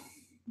one day.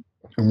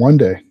 In one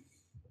day.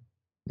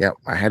 Yeah,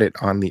 I had it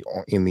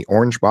in the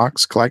orange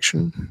box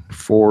collection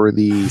for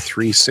the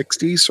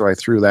 360, so I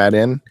threw that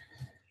in.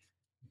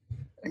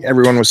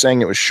 Everyone was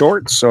saying it was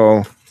short,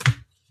 so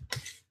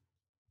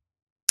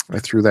I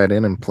threw that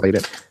in and played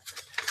it.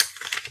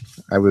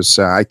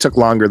 I took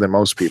longer than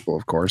most people,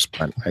 of course,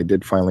 but I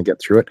did finally get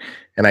through it.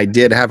 And I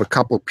did have a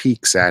couple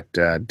peeks at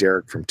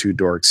Derek from Two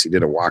Dorks. He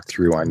did a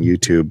walkthrough on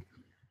YouTube,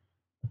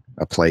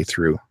 a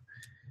playthrough.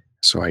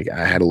 So I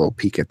had a little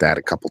peek at that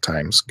a couple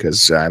times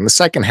because in the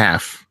second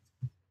half,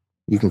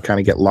 you can kind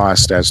of get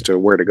lost as to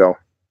where to go.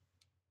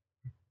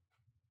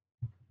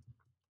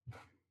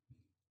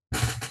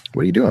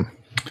 What are you doing?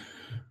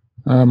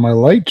 My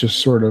light just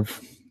sort of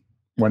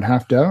went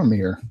half down on me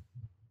here.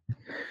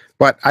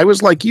 But I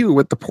was like you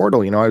with the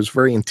Portal. I was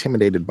very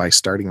intimidated by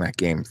starting that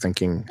game,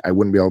 thinking I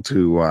wouldn't be able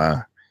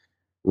to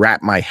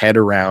wrap my head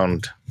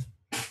around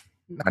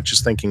not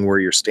just thinking where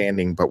you're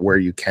standing, but where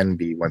you can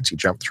be once you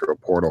jump through a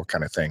portal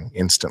kind of thing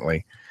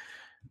instantly.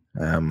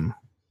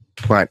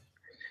 But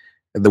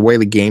the way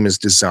the game is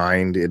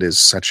designed, it is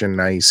such a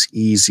nice,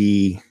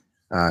 easy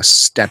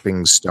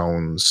stepping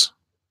stones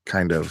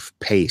kind of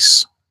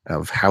pace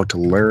of how to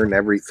learn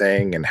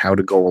everything and how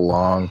to go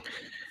along.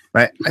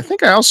 I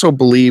think I also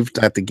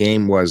believed that the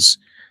game was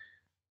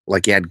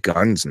like you had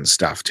guns and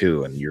stuff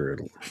too, and you're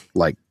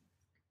like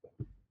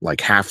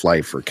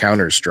Half-Life or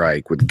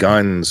Counter-Strike with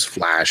guns,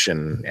 flash,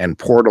 and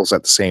portals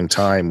at the same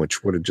time,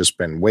 which would have just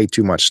been way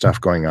too much stuff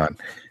going on.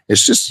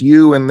 It's just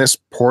you and this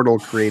portal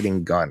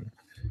creating gun.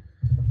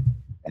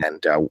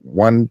 And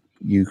one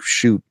you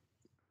shoot,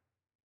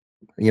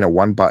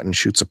 one button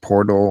shoots a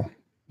portal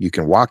you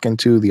can walk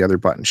into, the other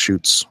button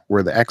shoots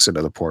where the exit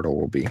of the portal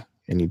will be.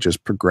 And you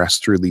just progress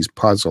through these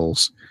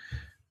puzzles,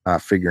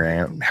 figuring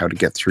out how to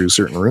get through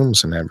certain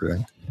rooms and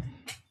everything.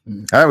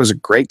 That was a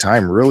great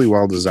time, really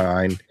well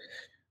designed.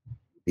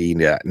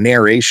 The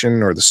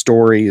narration or the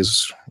story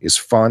is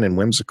fun and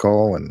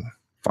whimsical and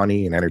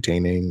funny and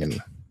entertaining, and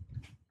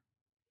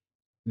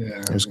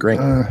it was great.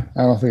 I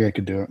don't think I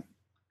could do it.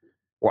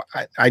 Well,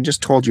 I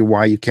just told you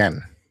why you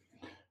can.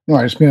 No,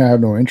 I just mean I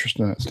have no interest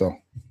in it still.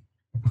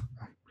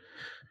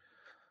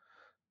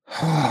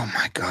 Oh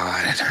my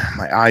God.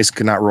 My eyes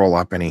could not roll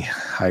up any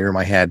higher in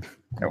my head.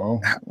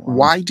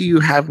 Why do you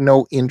have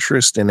no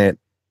interest in it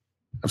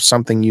of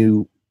something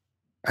you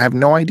have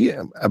no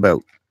idea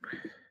about?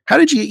 How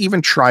did you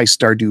even try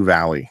Stardew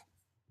Valley?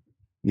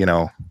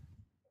 I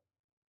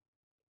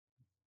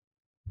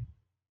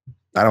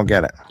don't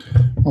get it.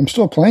 I'm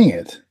still playing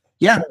it.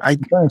 Yeah.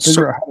 I'm trying to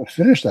figure out how to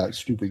finish that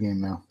stupid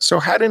game now. So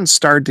how didn't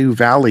Stardew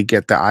Valley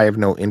get the I have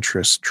no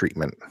interest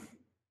treatment?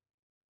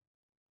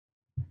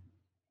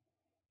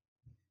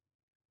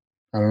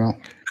 I don't know.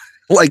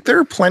 Like, there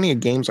are plenty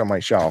of games on my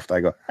shelf that I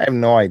go, I have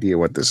no idea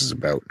what this is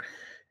about.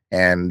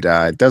 And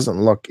it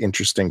doesn't look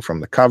interesting from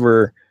the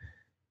cover,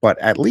 but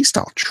at least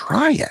I'll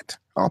try it.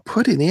 I'll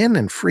put it in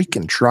and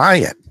freaking try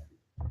it.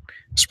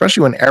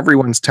 Especially when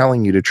everyone's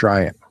telling you to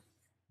try it.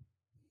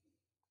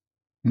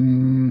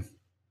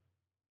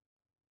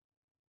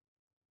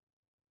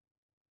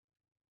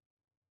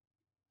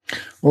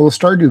 Well, the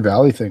Stardew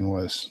Valley thing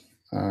was,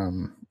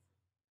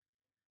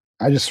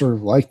 I just sort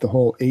of liked the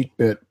whole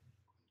 8-bit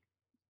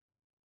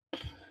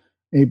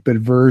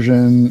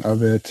version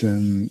of it,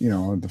 and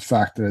the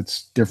fact that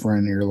it's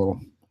different.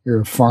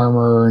 You're a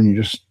farmer, and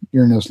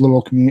you're in this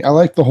little community. I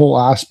like the whole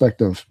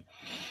aspect of.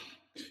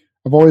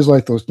 I've always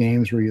liked those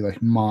games where you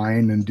like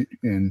mine and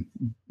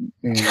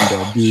do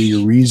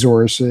your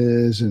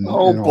resources and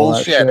all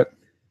bullshit. That shit.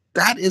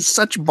 That is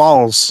such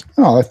balls.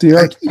 Oh, like the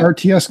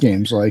RTS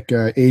games, like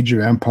Age of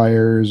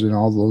Empires and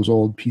all those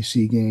old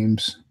PC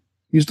games.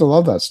 Used to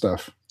love that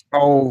stuff.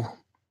 Oh,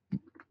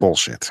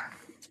 bullshit.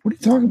 What are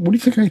you talking? What do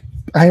you think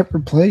I ever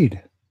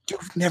played?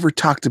 You've never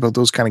talked about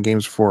those kind of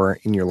games before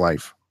in your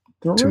life.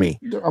 To me.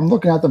 I'm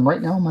looking at them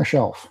right now on my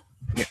shelf.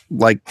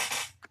 Like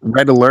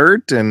Red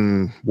Alert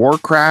and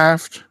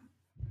Warcraft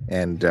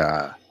and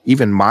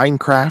even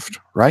Minecraft,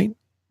 right?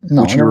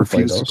 No, Which I you never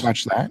played refuse those. to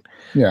touch that.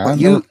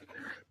 Yeah.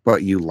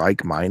 But you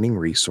like mining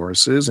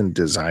resources and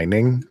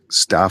designing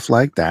stuff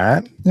like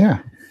that. Yeah.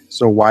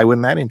 So why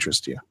wouldn't that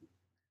interest you?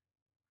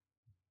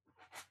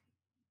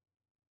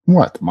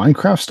 What? The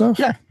Minecraft stuff?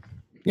 Yeah.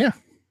 Yeah.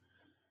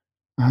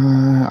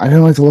 I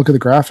didn't like to look at the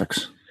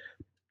graphics.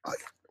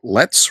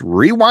 Let's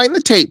rewind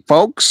the tape,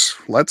 folks.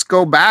 Let's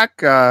go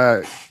back,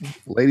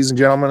 ladies and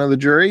gentlemen of the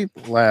jury.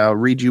 I'll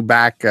read you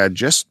back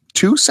just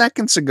 2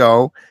 seconds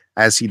ago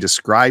as he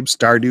described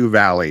Stardew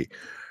Valley.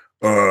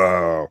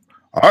 I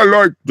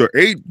like the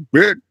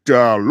 8-bit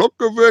look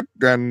of it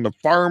and the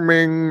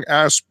farming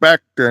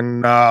aspect.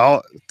 And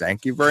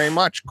thank you very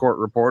much, court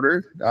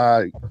reporter.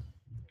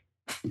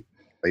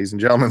 Ladies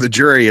and gentlemen of the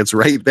jury, it's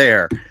right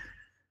there.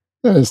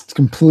 That is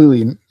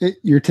completely.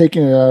 You're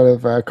taking it out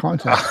of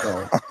context,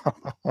 though.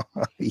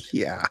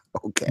 Yeah.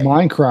 Okay.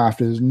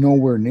 Minecraft is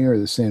nowhere near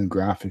the same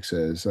graphics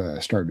as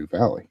Stardew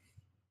Valley.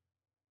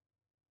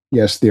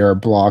 Yes, they are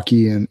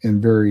blocky and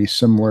very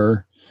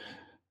similar.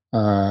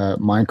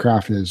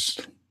 Minecraft is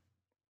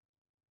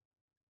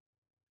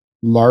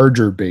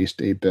larger based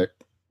 8-bit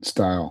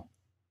style,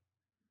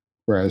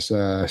 whereas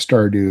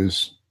Stardew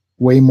is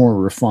way more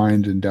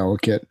refined and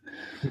delicate.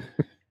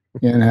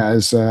 And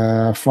has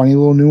funny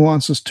little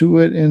nuances to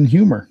it and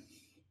humor.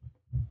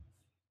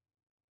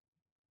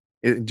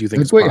 Do you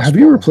think? Wait, have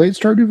you ever played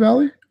Stardew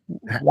Valley?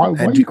 Why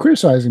are you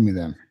criticizing me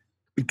then?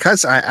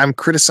 Because I'm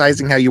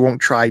criticizing how you won't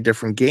try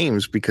different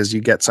games because you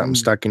get something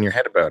stuck in your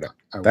head about it.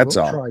 That's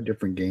all. I will try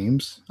different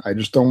games. I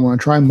just don't want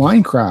to try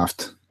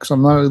Minecraft because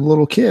I'm not a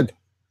little kid.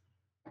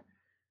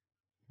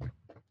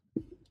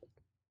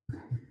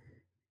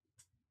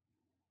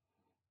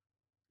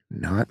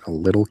 Not a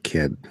little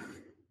kid.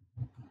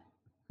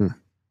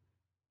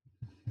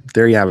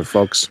 There you have it,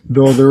 folks.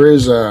 Though there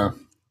is a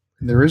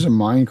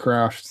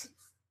Minecraft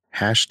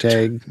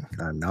hashtag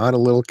not a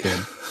little kid.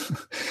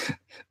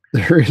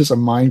 There is a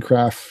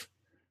Minecraft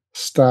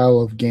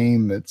style of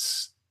game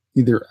that's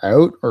either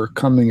out or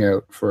coming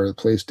out for the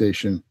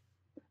PlayStation.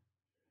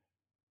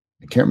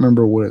 I can't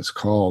remember what it's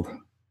called.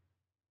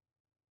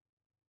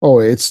 Oh,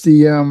 it's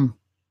the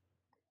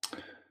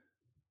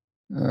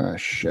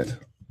shit.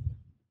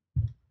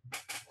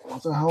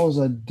 What the hell was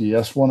that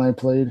DS one I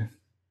played?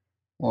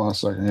 Hold on a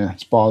second. Yeah,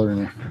 it's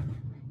bothering me.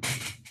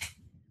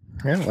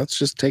 Yeah, let's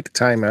just take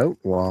time out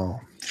while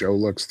Joe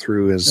looks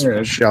through his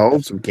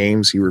shelves of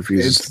games he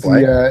refuses to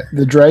play.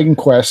 The Dragon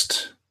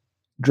Quest,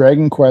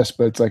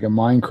 but it's like a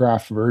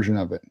Minecraft version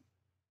of it.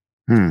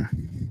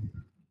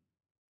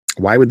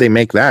 Why would they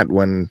make that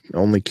when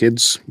only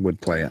kids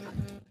would play it?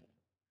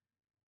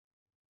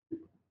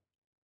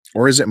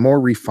 Or is it more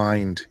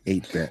refined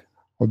 8-bit?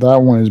 Well,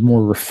 that one is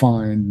more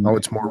refined. Oh,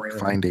 it's more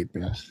refined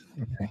 8-bit.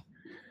 Okay.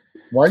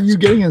 Why are you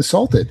getting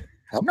insulted?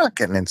 I'm not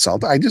getting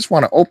insulted. I just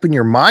want to open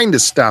your mind to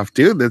stuff,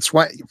 dude. That's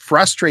what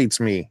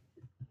frustrates me.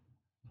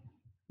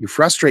 You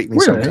frustrate me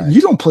sometimes.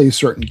 You don't play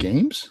certain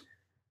games.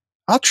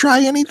 I'll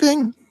try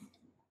anything.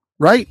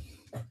 Right?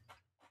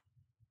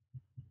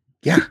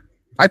 Yeah.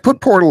 I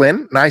put Portal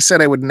in, and I said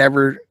I would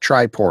never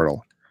try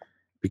Portal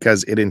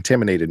because it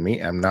intimidated me.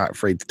 I'm not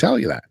afraid to tell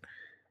you that.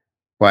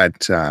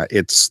 But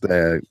it's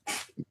the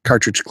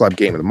Cartridge Club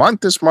Game of the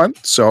Month this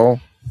month, so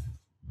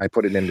I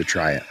put it in to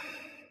try it.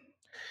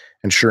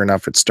 And sure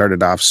enough, it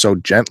started off so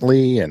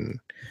gently and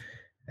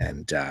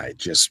it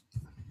just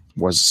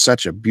was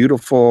such a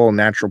beautiful,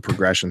 natural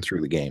progression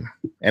through the game.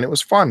 And it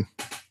was fun.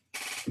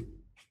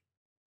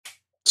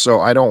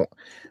 So I don't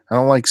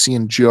like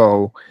seeing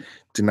Joe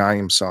deny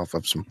himself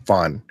of some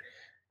fun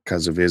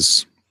because of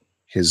his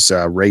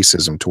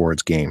racism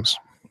towards games.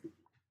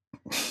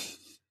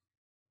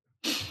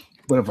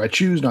 But if I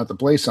choose not to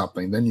play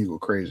something, then you go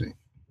crazy.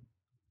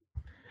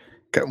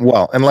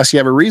 Well, unless you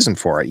have a reason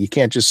for it. You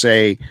can't just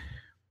say,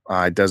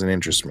 it doesn't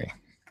interest me.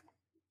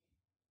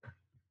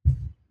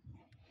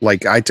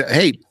 Like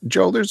hey,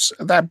 Joe, there's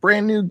that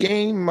brand new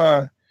game.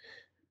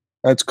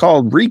 It's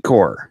called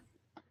Recore.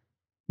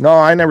 No,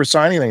 I never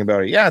saw anything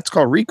about it. Yeah, it's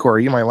called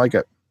Recore. You might like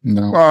it.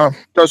 No,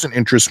 doesn't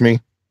interest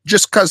me.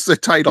 Just because the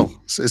title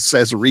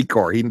says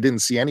Recore. He didn't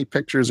see any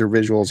pictures or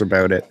visuals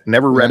about it.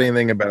 Never read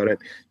anything about it.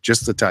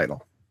 Just the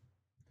title.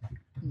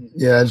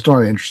 Yeah, it's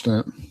not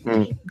interesting.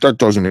 That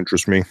doesn't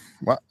interest me.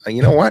 Well,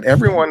 you know what?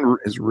 Everyone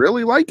is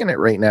really liking it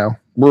right now.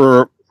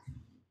 Nope.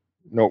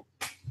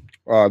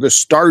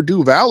 This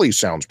Stardew Valley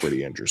sounds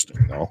pretty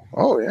interesting, though.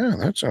 Oh, yeah,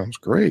 that sounds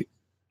great.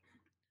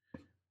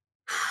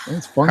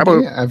 It's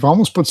fun. I've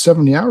almost put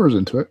 70 hours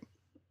into it.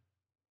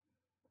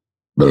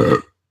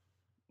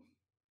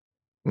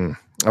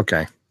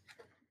 Okay.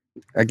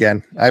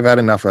 Again, I've had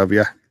enough of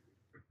you.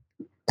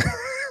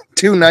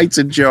 2 nights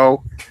of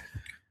Joe.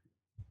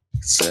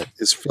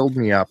 It's filled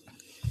me up.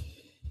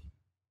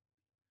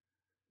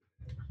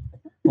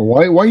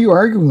 Why are you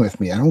arguing with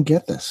me? I don't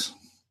get this.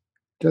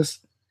 Just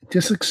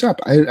just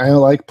accept. I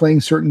like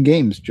playing certain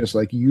games, just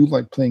like you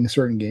like playing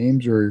certain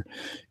games, or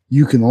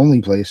you can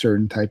only play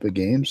certain type of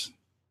games.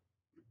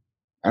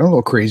 I don't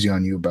go crazy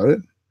on you about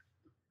it.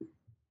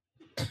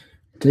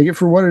 Take it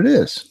for what it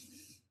is.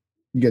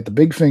 You get the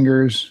big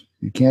fingers.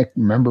 You can't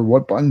remember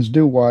what buttons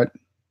do what.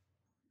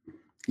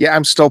 Yeah,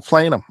 I'm still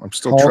playing them. I'm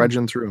still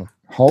trudging through.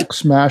 Hulk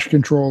smash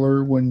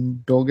controller when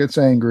Bill gets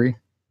angry.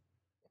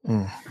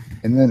 And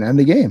then end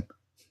the game.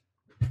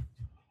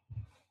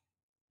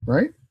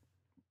 Right?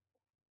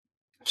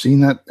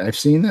 I've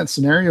seen that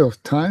scenario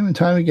time and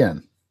time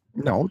again.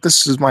 No,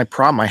 this is my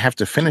problem. I have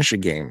to finish a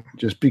game.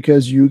 Just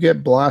because you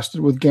get blasted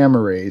with gamma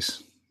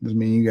rays doesn't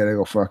mean you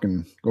gotta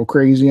go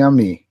crazy on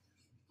me.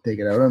 Take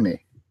it out on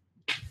me.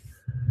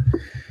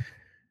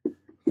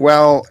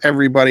 Well,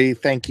 everybody,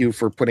 thank you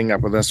for putting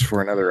up with us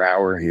for another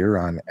hour here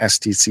on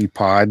STC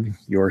Pod,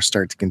 your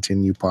Start to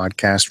Continue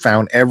podcast,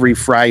 found every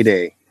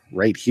Friday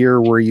right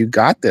here where you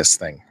got this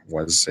thing.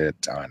 Was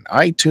it on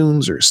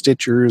iTunes or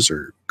Stitchers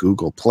or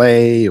Google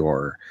Play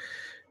or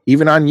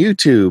even on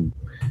YouTube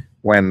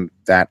when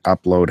that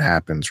upload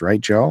happens,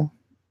 right, Joe?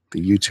 The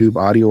YouTube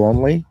audio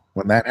only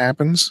when that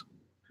happens?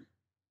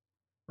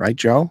 Right,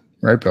 Joe?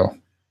 Right, Bill.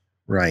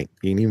 Right.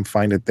 You can even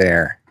find it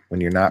there when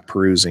you're not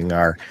perusing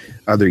our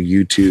other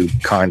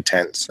YouTube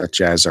content,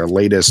 such as our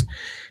latest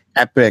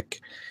epic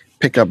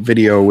pickup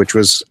video, which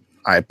was,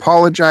 I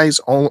apologize,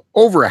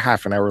 over a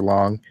half an hour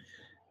long,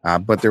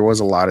 but there was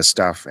a lot of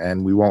stuff,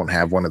 and we won't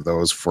have one of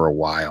those for a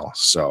while.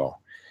 So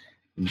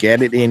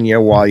get it in you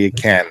while you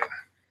can.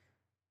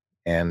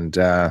 And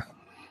I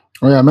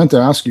meant to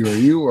ask you, are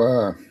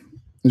you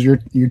is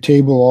your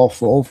table all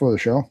full for the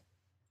show?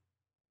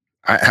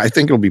 I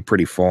think it'll be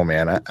pretty full,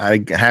 man.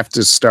 I have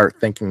to start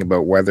thinking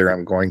about whether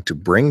I'm going to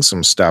bring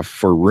some stuff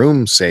for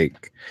room's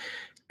sake,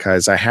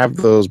 because I have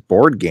those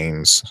board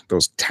games,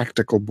 those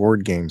tactical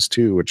board games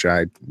too, which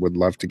I would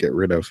love to get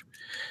rid of,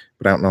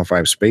 but I don't know if I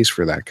have space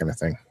for that kind of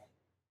thing.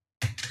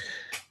 I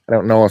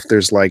don't know if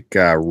there's like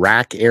a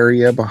rack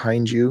area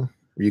behind you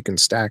where you can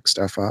stack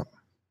stuff up.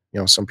 You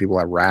know, some people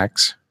have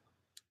racks.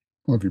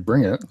 Well, if you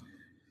bring it.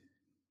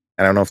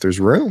 I don't know if there's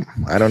room.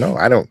 I don't know.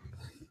 I don't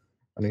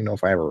even know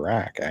if I have a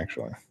rack,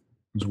 actually.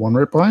 There's one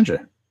right behind you.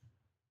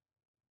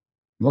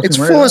 It's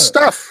right full of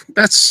stuff.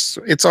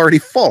 It's already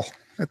full.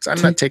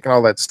 I'm not taking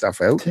all that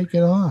stuff out. Take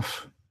it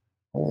off.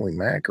 Holy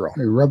mackerel.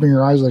 You're rubbing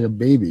your eyes like a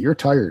baby. You're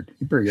tired.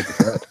 You better get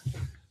to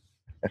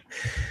bed.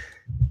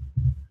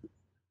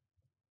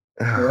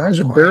 Your eyes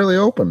are barely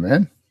open,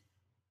 man.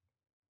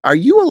 Are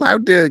you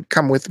allowed to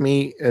come with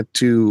me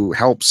to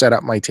help set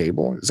up my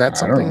table? Is that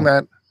something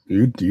that...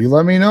 You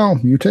let me know.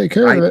 You take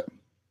care of it.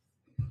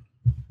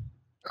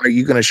 Are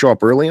you going to show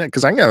up early?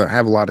 Because I'm going to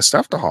have a lot of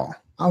stuff to haul.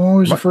 I'm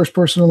always the first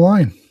person in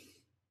line.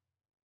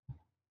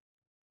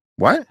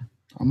 What?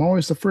 I'm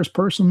always the first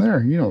person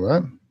there. You know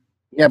that.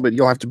 Yeah, but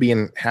you'll have to be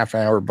in half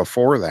an hour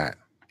before that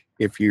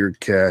if you're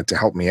to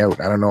help me out.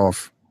 I don't know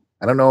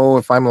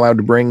if I'm allowed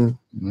to bring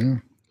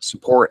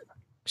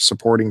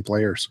supporting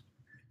players.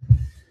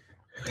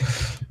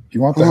 If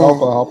you want the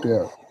help, I'll help you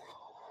out.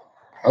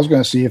 I was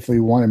going to see if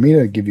we wanted me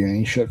to give you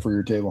any shit for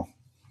your table.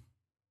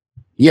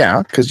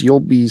 Yeah, because you'll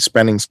be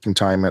spending some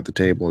time at the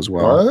table as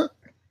well. What?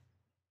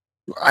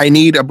 I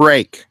need a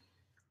break.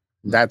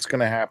 That's going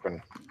to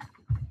happen.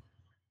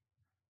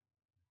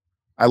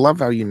 I love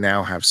how you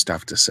now have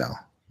stuff to sell.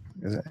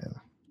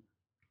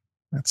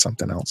 That's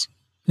something else.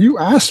 You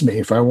asked me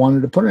if I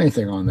wanted to put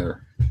anything on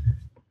there.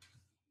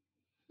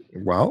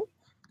 Well,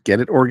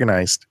 get it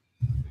organized.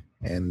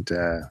 And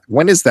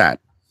when is that?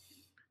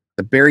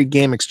 The Barrie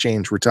Game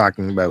Exchange we're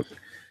talking about.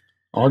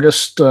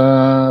 August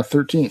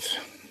 13th.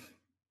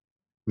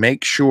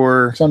 Make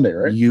sure Sunday,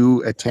 right?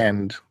 You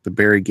attend the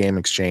Barrie Game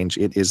Exchange.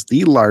 It is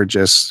the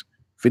largest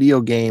video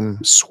game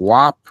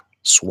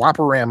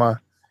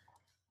swaporama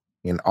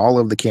in all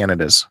of the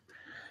Canadas,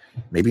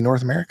 maybe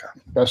North America.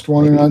 Best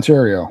one in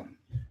Ontario.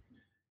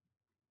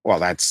 Well,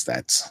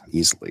 that's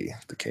easily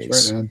the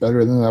case. Right,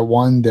 better than that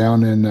one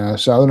down in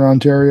Southern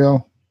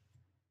Ontario.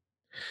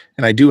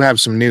 And I do have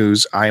some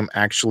news. I am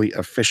actually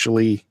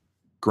officially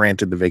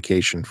granted the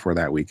vacation for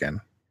that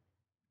weekend.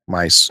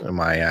 My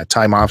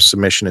time off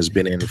submission has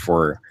been in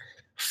for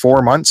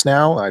 4 months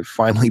now. I've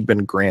finally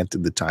been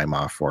granted the time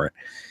off for it.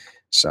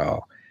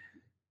 So,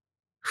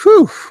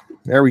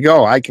 there we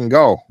go. I can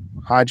go.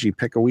 Haji,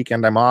 pick a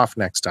weekend I'm off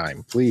next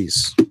time,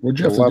 please. What'd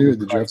you have to do?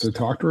 Did you have to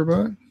talk to her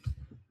about it?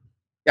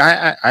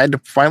 I had to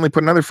finally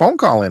put another phone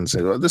call in.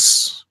 Say,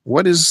 this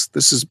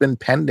has been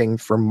pending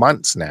for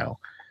months now.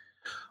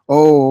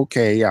 Oh,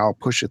 okay. Yeah, I'll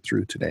push it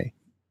through today.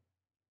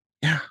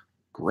 Yeah,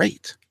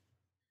 great.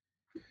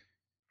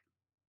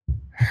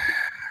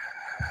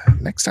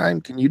 Next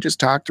time, can you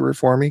just talk to her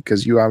for me?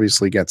 Because you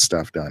obviously get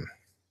stuff done.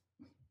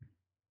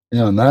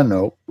 Yeah, on that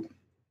note,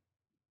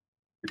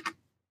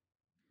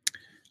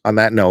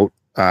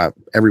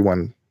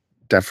 everyone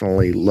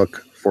definitely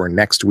look for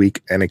next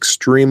week, an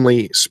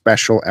extremely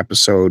special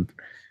episode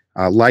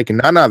like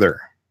none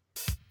other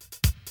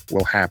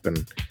will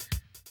happen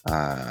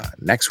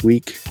next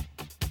week.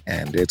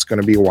 and it's going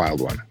to be a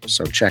wild one.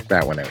 So check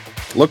that one out.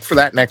 Look for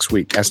that next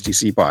week,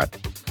 STC Pod.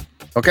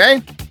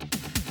 Okay?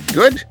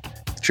 Good?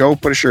 Joe,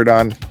 put a shirt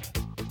on.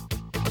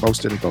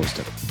 Post it and post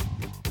it.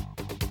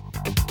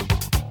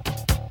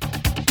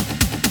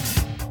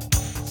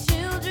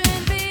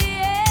 Children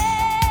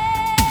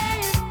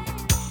behave.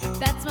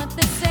 That's what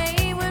they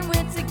say when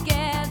we're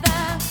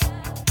together.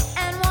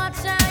 And watch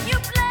how you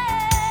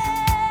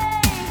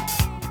play.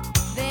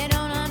 They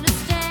don't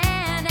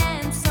understand,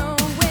 and so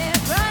we're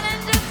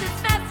running just as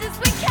fast as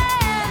we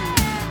can,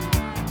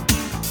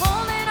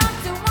 holding on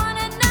to one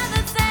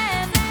another's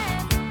hand,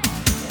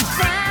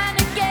 trying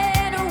to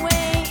get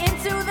away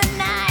into the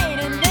night.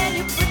 And then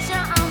you put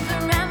your arms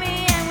around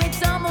me and we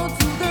tumble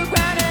to the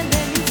ground. And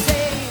then you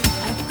say,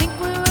 I think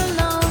we're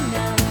alone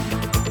now.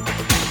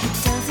 It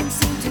doesn't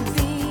seem to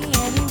be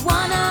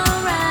anyone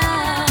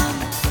around.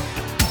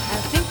 I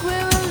think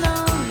we're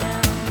alone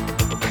now.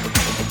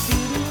 The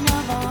beating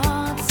of our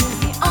hearts is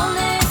the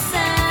only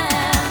sound.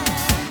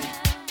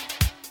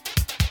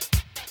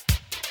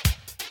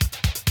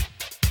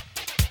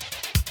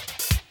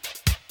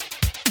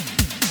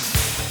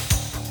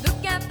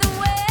 Look at the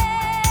way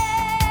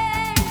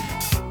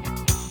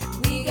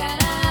we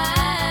gotta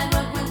hide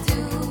what we're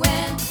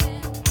doing.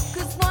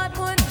 'Cause what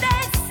would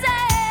they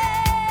say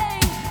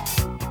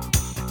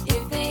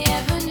if they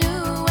ever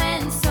knew?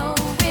 And so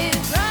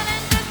we're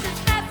running just as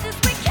fast as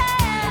we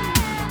can,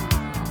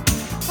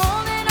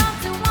 holding on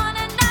to one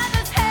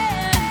another's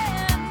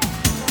hand,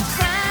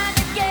 trying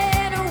to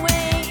get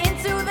away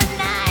into the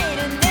night.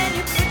 And then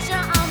you put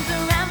your arms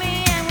around me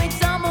and we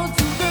tumble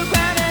to the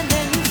ground. And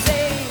then you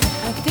say,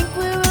 I think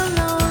we're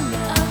alone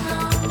now.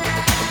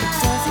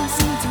 Doesn't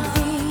seem to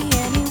be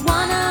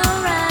anyone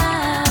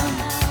around.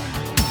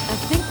 I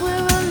think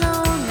we're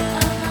alone now.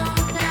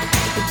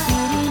 The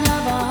beating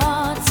of our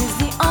hearts is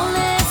the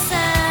only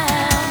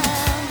sound.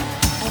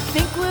 I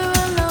think we're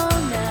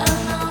alone now.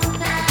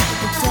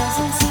 It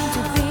doesn't seem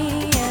to be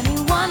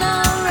anyone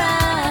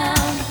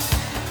around.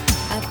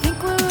 I think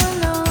we're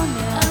alone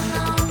now.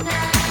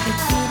 The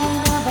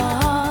beating of our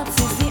hearts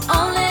is the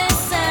only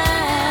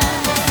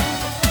sound.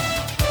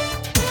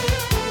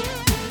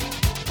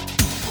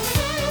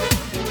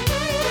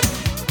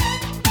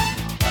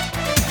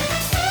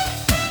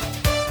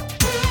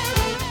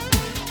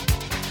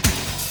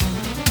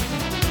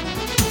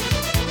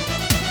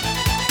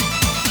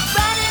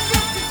 Running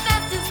just as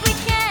fast as we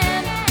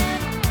can,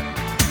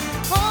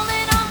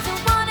 holding on to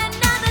one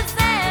another's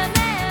hand,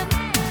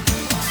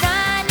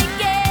 trying to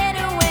get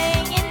away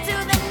into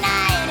the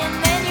night. And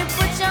then you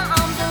put your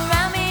arms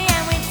around me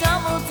and we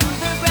tumble to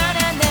the ground.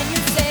 And then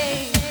you say,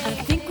 I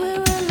think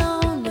we're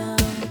alone now.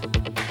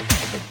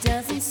 It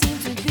doesn't seem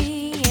to